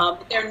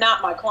 but they're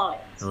not my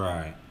clients.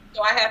 Right.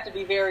 So I have to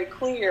be very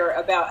clear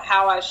about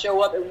how I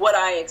show up and what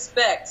I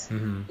expect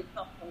to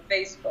come from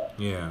Facebook.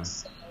 Yeah.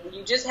 So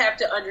you just have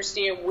to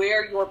understand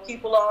where your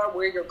people are,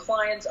 where your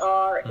clients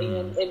are,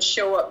 and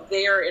show up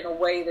there in a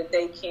way that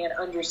they can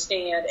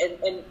understand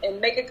and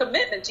make a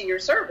commitment to your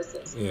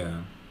services.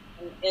 Yeah.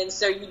 And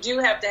so you do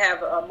have to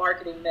have a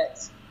marketing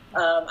mix.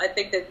 I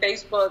think that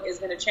Facebook is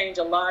going to change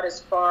a lot as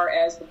far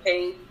as the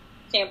paid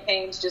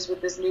campaigns, just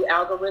with this new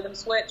algorithm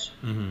switch.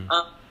 And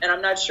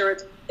I'm not sure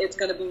it's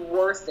going to be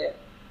worth it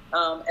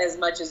as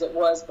much as it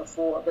was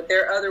before. But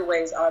there are other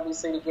ways,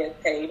 obviously, to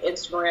get paid.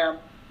 Instagram,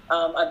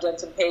 I've done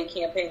some paid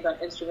campaigns on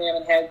Instagram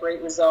and had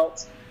great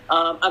results.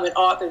 I'm an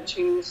author,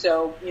 too,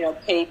 so,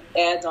 paid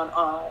ads on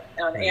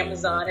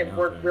Amazon have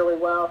worked really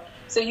well.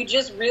 So you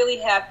just really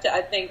have to,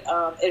 I think,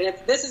 and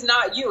if this is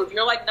not you, if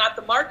you're not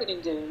the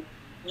marketing dude,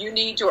 you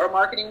need to, or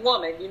marketing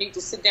woman, you need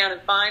to sit down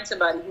and find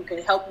somebody who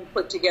can help you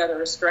put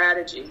together a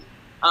strategy.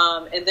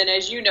 And then,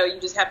 as you know, you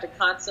just have to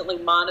constantly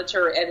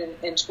monitor it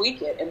and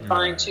tweak it and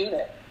fine tune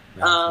it,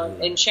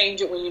 and change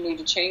it when you need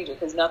to change it.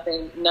 Because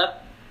nothing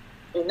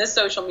in this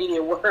social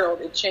media world,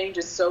 it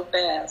changes so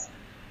fast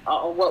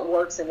on what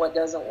works and what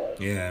doesn't work.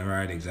 Yeah,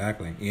 right,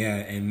 exactly. Yeah,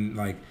 and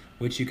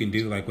what you can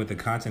do, with the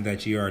content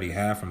that you already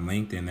have from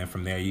LinkedIn, and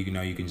from there, you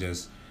can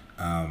just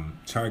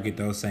target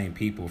those same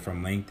people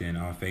from LinkedIn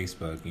on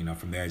Facebook.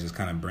 From there, just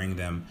kind of bring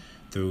them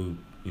through,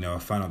 a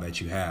funnel that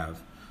you have.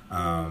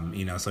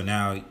 So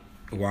now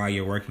while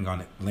you're working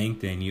on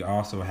LinkedIn, you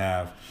also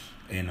have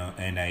in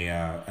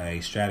a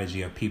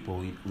strategy of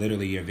people.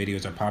 Literally, your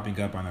videos are popping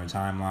up on their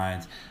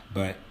timelines,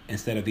 but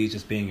instead of these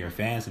just being your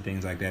fans and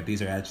things like that,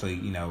 these are actually,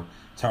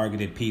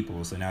 targeted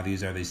people. So now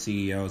these are the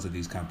CEOs of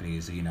these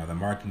companies, the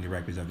marketing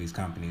directors of these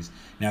companies.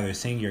 Now they're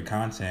seeing your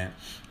content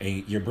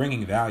and you're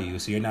bringing value.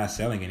 So you're not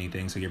selling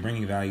anything. So you're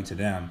bringing value to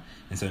them.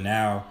 And so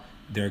now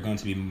they're going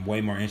to be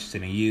way more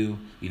interested in you.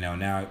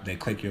 Now they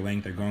click your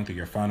link, they're going through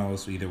your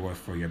funnels, either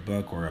for your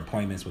book or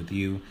appointments with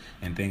you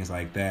and things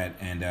like that.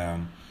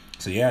 And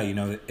so, yeah,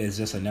 it's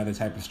just another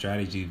type of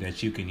strategy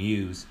that you can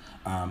use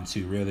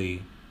to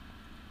really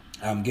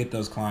get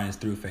those clients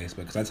through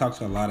Facebook. Because I talk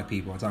to a lot of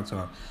people. I talk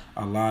to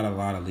a lot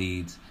of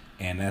leads.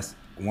 And that's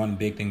one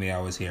big thing they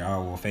always hear.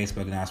 Oh, well,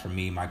 Facebook not for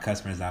me. My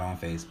customer's not on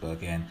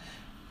Facebook. And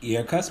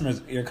your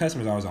customers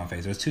always on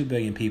Facebook. There's 2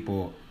 billion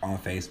people on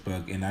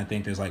Facebook, and I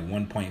think there's like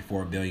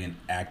 1.4 billion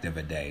active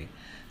a day.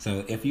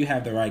 So if you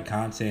have the right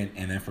content,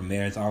 and then from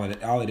there, it's all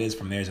it is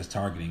from there is just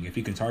targeting. If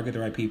you can target the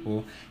right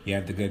people, you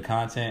have the good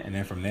content, and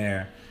then from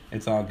there,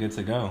 it's all good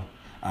to go.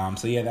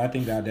 So yeah, I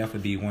think that'll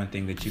definitely be one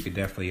thing that you could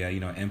definitely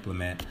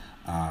implement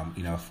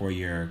for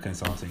your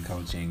consulting,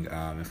 coaching,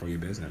 and for your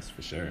business,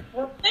 for sure.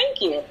 Well,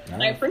 thank you.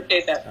 I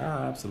appreciate that.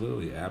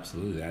 Absolutely.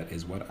 That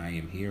is what I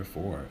am here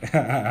for.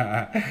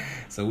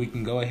 So we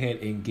can go ahead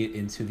and get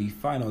into the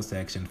final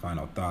section,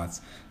 final thoughts.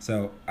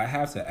 So I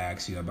have to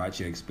ask you about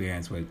your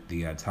experience with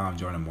the Tom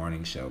Jordan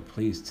Morning Show.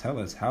 Please tell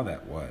us how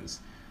that was.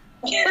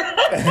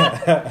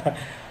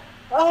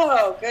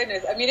 Oh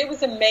goodness! I mean, it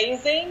was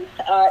amazing.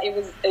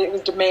 It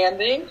was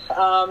demanding.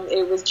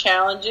 It was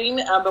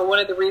challenging. But one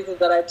of the reasons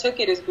that I took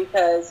it is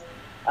because,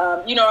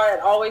 I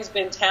had always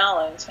been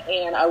talent,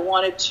 and I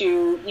wanted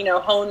to,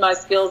 hone my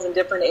skills in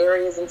different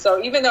areas. And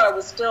so, even though I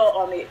was still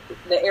on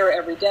the air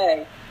every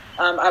day,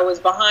 I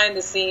was behind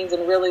the scenes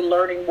and really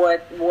learning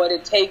what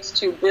it takes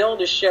to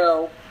build a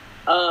show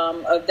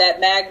of that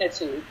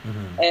magnitude. Mm-hmm.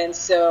 And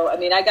so, I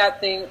mean, I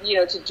got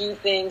to do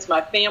things.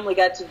 My family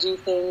got to do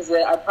things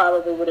that I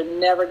probably would have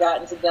never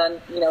gotten to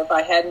done, if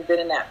I hadn't been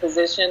in that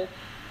position.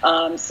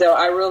 So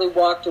I really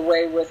walked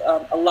away with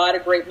a lot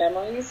of great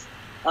memories,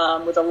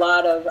 with a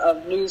lot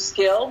of new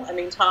skill. I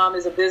mean, Tom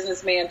is a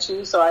businessman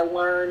too, so I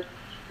learned,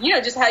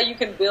 just how you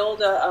can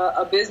build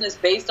a business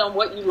based on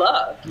what you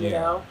love, you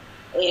know.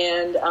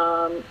 And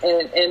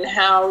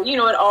how,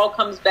 it all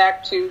comes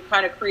back to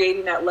kind of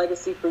creating that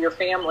legacy for your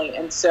family.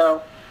 And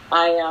so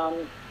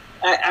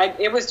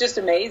it was just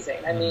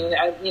amazing. I mean,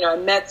 I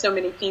met so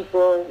many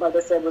people, like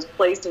I said, was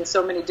placed in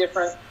so many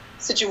different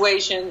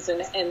situations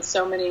and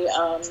so many,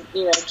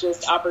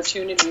 just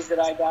opportunities that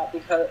I got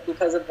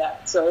because of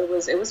that. So it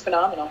was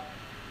phenomenal.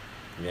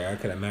 Yeah, I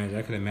could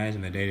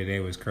imagine the day-to-day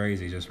was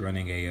crazy, just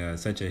running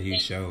such a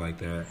huge show like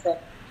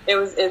that. It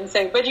was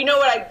insane. But you know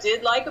what I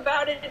did like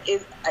about it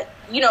is,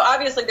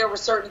 obviously there were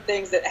certain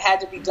things that had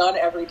to be done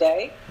every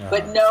day,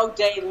 but no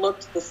day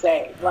looked the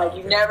same. Like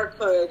you never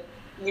could,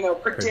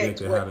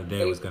 predict how the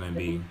day was going to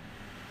be.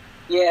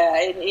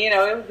 Yeah, and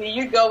it would be,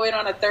 you'd go in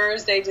on a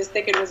Thursday just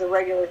thinking it was a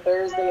regular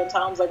Thursday, and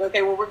Tom's like,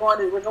 okay, well we're going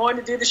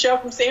to do the show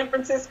from San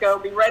Francisco.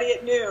 Be ready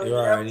at noon.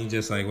 Right, and he's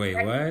just like, wait,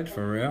 what?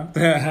 For real?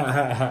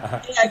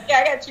 Yeah,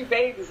 I got 2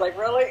 babies. Like,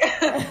 really?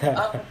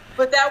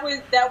 But that was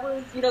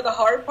the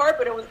hard part,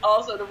 but it was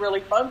also the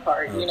really fun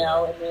part. Okay.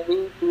 I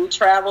mean, we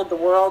traveled the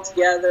world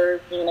together.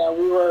 We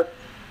were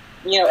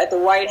at the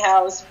White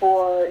House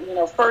for,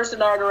 first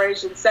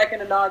inauguration,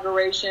 second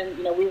inauguration.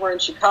 We were in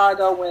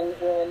Chicago when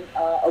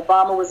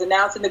Obama was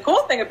announced. And the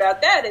cool thing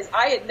about that is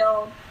I had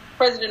known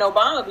President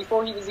Obama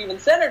before he was even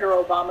Senator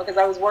Obama, because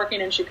I was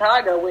working in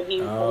Chicago when he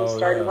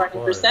started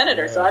running for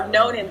senator. So I've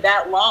known him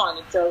that long.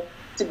 And so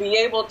to be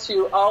able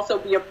to also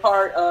be a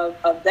part of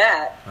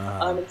that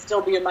and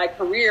still be in my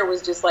career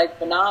was just like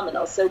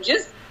phenomenal. So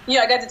just,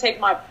 I got to take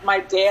my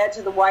dad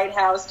to the White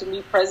House to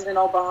meet President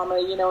Obama,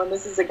 and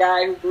this is a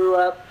guy who grew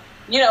up,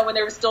 when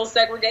there was still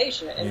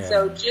segregation. And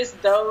so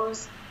just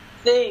those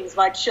things,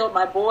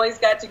 my boys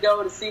got to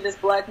go to see this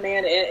black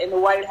man in the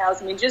White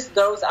House. I mean, just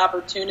those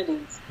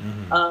opportunities,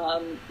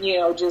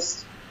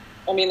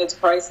 it's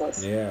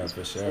priceless. Yeah,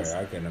 for sure.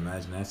 I can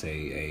imagine that's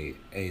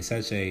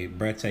such a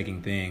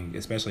breathtaking thing,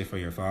 especially for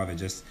your father,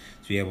 just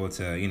to be able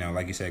to,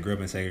 like you said, grew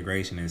up in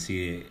segregation and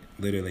see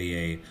literally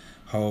a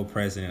whole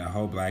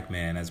black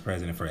man as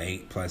president for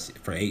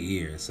 8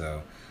 years.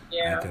 So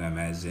I can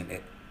imagine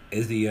it.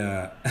 Is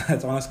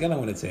it's on a scale of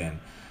 1 to 10.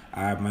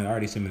 I'm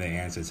already assuming the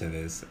answer to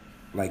this.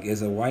 Like,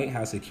 is a White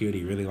House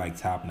security really like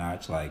top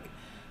notch? Like.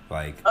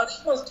 Oh,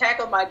 she almost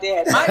tackled my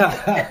dad. My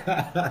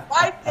dad.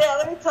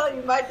 Let me tell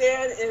you, my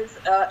dad is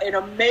an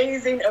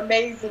amazing,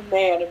 amazing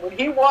man. And when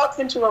he walks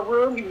into a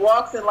room, he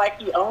walks in like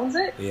he owns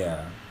it.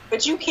 Yeah.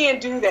 But you can't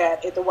do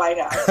that at the White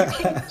House.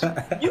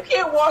 You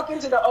can't walk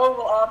into the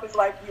Oval Office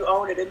like you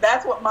own it, and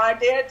that's what my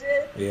dad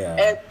did. Yeah.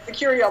 And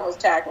security almost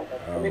tackled him.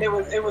 I mean, it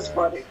was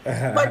funny.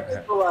 Like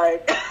people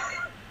like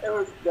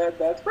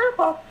that's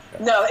Grandpa.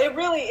 No, it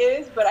really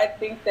is. But I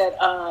think that,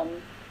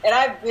 and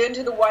I've been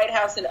to the White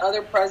House in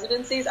other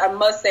presidencies. I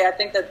must say, I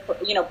think that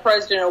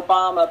President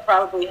Obama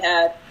probably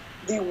had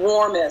the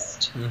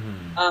warmest,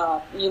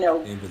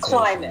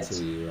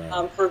 climate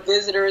for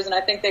visitors. And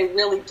I think they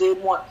really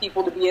did want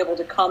people to be able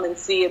to come and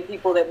see, and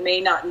people that may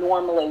not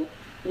normally,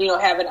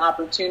 have an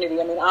opportunity.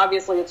 I mean,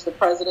 obviously it's the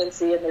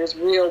presidency and there's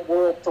real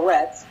world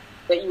threats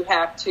that you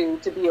have to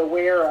be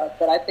aware of.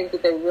 But I think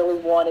that they really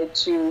wanted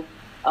to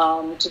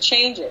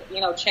change it,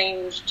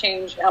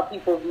 change how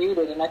people viewed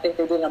it. And I think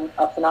they did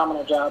a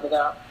phenomenal job of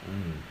that.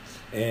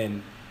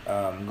 And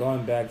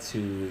going back to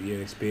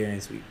your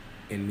experience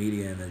in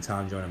media and the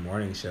Tom Joyner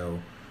Morning Show,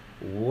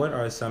 what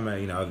are some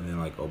of, other than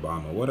like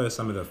Obama, what are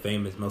some of the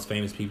most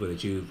famous people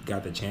that you've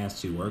got the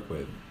chance to work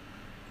with?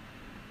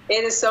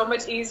 It is so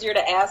much easier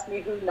to ask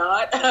me who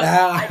not.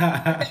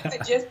 I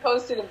just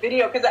posted a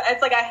video because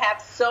it's like I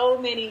have so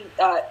many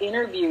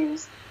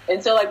interviews.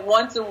 And so like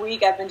once a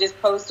week I've been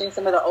just posting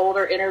some of the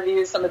older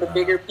interviews, some of the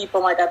bigger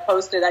people. Like I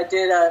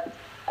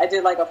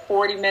did like a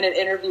 40-minute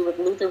interview with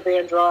Luther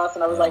Vandross,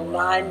 and I was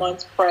 9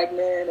 months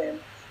pregnant, and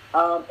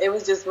it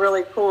was just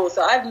really cool.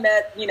 So I've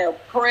met,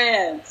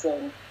 Prince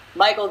and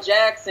Michael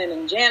Jackson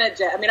and Janet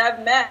Jackson. I mean,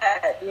 I've met,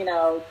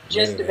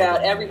 just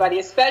about everybody,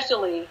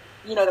 especially,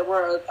 that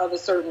were of a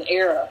certain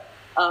era.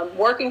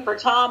 Working for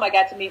Tom, I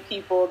got to meet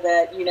people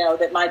that,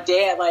 that my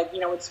dad,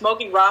 when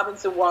Smokey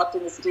Robinson walked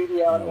in the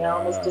studio, I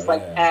almost just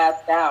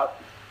passed out.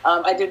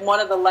 I did one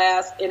of the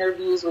last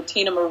interviews with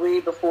Tina Marie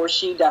before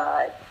she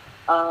died.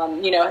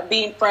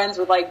 Being friends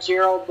with like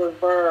Gerald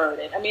Levert.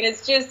 And I mean,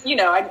 it's just,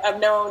 I've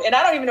known, and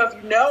I don't even know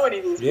if you know any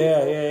of these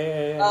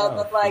people.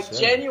 But like sure.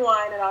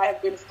 Genuine and I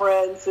have been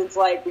friends since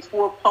like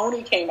before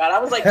Pony came out. I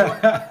was like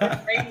doing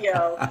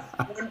radio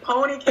when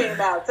Pony came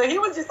out. So he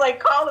was just like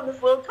calling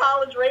this little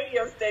college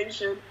radio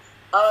station,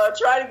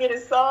 trying to get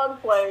his song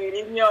played.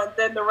 And, and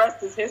then the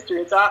rest is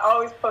history. So I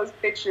always post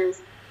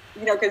pictures,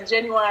 because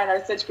Genuine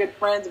are such good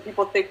friends, and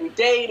people think we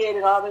dated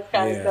and all this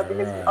kind of stuff,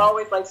 because he's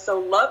always like so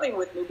loving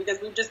with me, because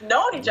we've just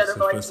known each other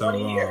for like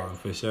 20 years.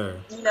 For sure.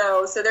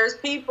 So there's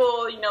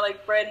people,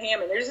 like Fred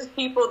Hammond. There's just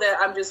people that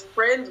I'm just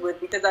friends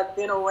with because I've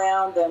been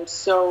around them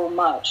so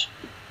much.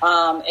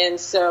 And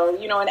so,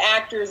 and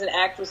actors and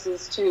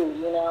actresses too,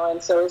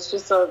 and so it's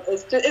just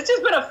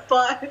been a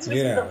fun,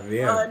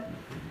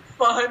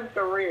 fun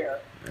career.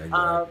 Exactly.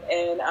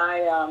 And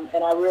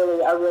I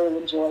really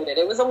enjoyed it.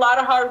 It was a lot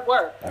of hard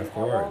work. Of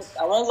course.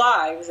 I won't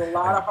lie. It was a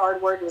lot of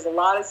hard work. It was a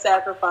lot of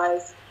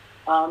sacrifice.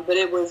 But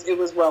it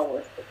was well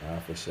worth it.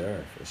 For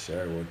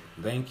sure. Well,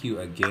 thank you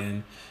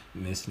again,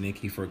 Miss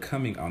Nikki, for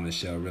coming on the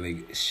show,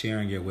 really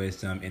sharing your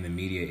wisdom in the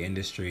media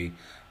industry.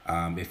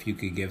 If you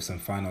could give some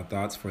final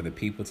thoughts for the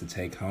people to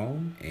take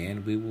home,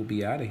 and we will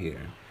be out of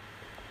here.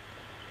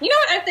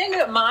 I think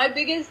that my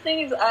biggest thing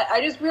is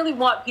I just really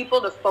want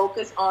people to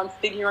focus on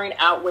figuring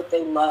out what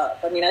they love.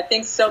 I mean, I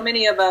think so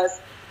many of us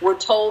were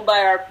told by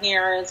our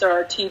parents or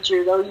our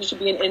teachers, oh, you should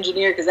be an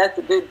engineer because that's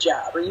a good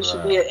job, or you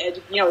should be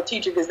a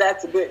teacher because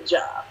that's a good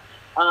job.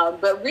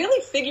 But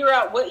really figure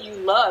out what you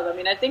love. I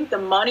mean, I think the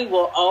money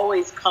will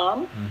always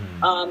come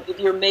if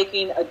you're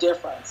making a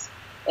difference.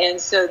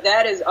 And so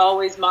that is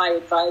always my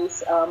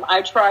advice.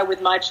 I try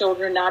with my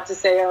children not to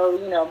say,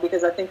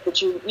 because I think that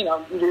you're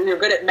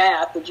good at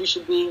math, that you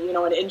should be,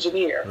 an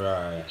engineer.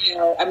 Right.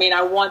 I mean,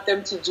 I want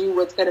them to do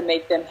what's going to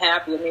make them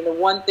happy. I mean, the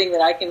one thing that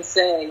I can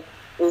say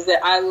is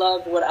that I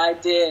loved what I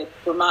did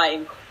for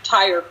my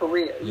entire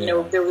career.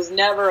 Yeah. There was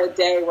never a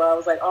day where I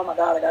was like, oh my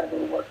God, I got to go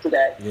to work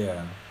today.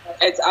 Yeah.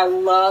 I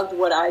loved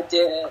what I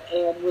did.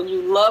 And when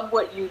you love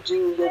what you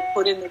do, you'll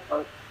put in the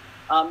work.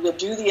 You'll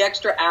do the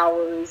extra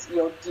hours.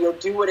 You'll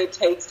do what it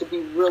takes to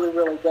be really,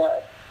 really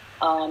good.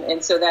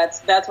 And so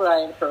that's what I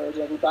encourage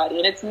everybody.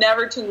 And it's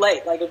never too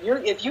late. Like if you're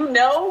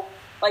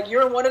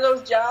in one of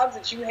those jobs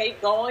that you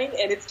hate going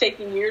and it's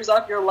taking years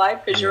off your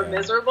life because you're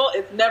miserable,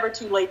 it's never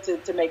too late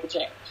to make a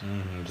change.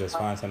 Just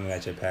find something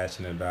that you're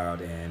passionate about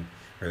and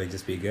really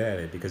just be good at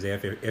it. Because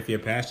if you're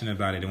passionate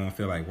about it, it won't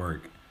feel like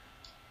work.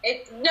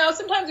 No,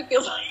 sometimes it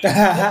feels like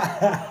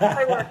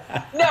work.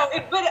 No,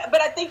 but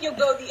I think you'll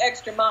go the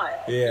extra mile.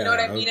 Yeah, you know what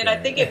I mean? And I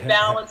think it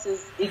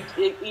balances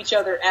each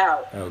other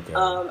out. Okay.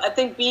 I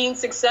think being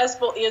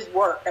successful is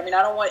work. I mean,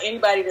 I don't want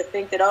anybody to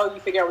think that, you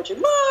figure out what you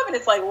love and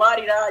it's like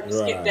la-di-da and you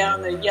skip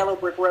down the yellow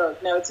brick road.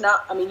 No, it's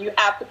not. I mean, you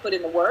have to put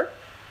in the work,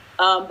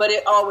 but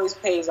it always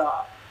pays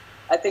off.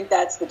 I think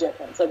that's the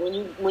difference. Like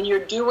when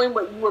you're doing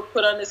what you were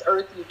put on this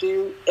earth to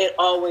do, it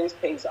always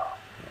pays off.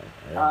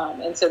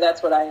 And so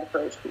that's what I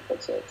encourage people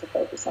to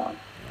focus on.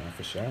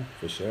 For sure.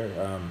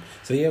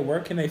 So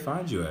where can they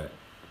find you at?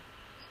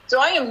 So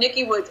I am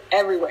Nikki Woods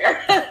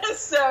everywhere.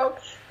 So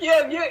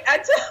I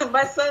tell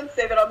my son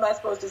say that I'm not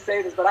supposed to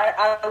say this, but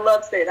I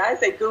love saying it. I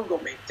say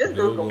Google me. Just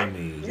Google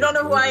me. You don't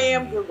know who I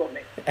am? Google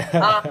me.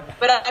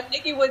 But I'm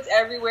Nikki Woods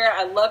everywhere.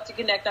 I love to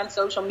connect on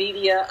social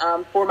media.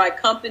 For my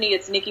company,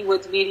 it's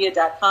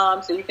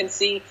nikkywoodsmedia.com, so you can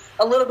see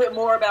a little bit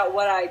more about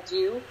what I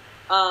do.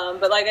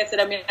 But like I said,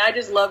 I mean, I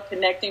just love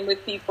connecting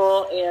with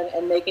people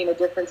and making a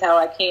difference how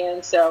I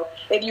can. So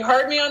if you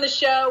heard me on the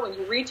show and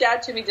you reach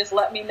out to me, just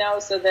let me know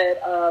so that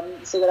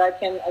I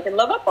can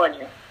love up on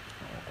you.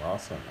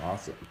 Awesome.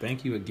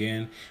 Thank you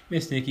again,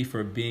 Miss Nikki,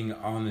 for being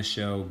on the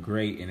show.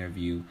 Great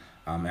interview.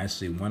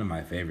 Actually, one of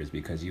my favorites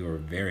because you are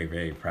very,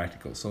 very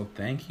practical. So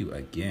thank you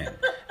again.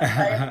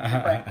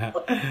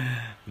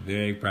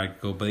 Very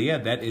practical. But yeah,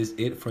 that is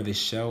it for the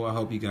show. I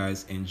hope you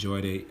guys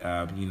enjoyed it.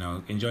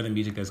 Enjoy the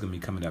music that's going to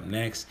be coming up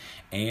next.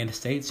 And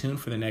stay tuned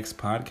for the next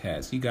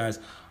podcast. You guys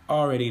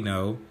already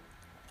know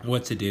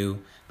what to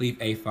do. Leave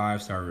a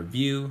 5-star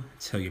review.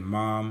 Tell your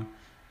mom.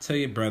 Tell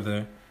your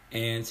brother.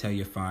 And tell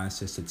your fine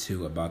sister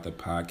too about the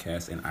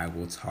podcast. And I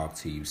will talk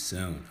to you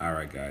soon. All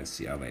right, guys.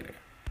 See y'all later.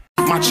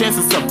 My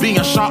chances of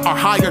being shot are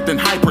higher than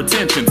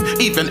hypertension's.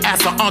 Even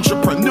as an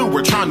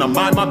entrepreneur trying to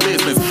mind my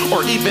business.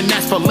 Or even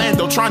as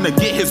Philando trying to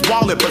get his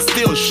wallet but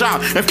still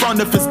shot in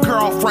front of his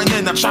girlfriend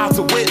and a child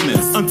to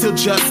witness. Until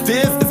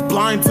justice is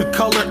blind to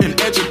color and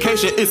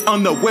education is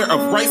unaware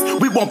of race,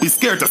 we won't be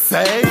scared to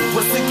say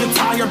we're sick and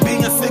tired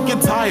being sick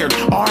and tired.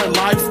 Our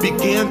lives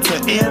begin to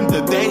end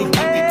the day we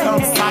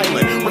become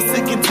silent. We're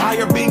sick and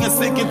tired being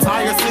sick and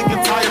tired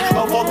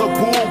of all the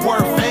bull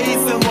we're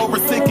facing. Lord,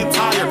 we're sick and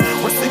tired.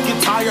 We're sick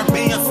and tired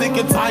being sick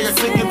and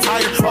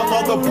tired of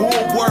all the bull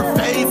we're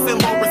facing.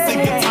 Lord, we're sick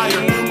and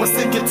tired. We're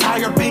sick and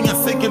tired being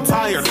sick and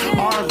tired.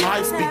 Our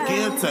lives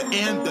begin to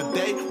end the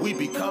day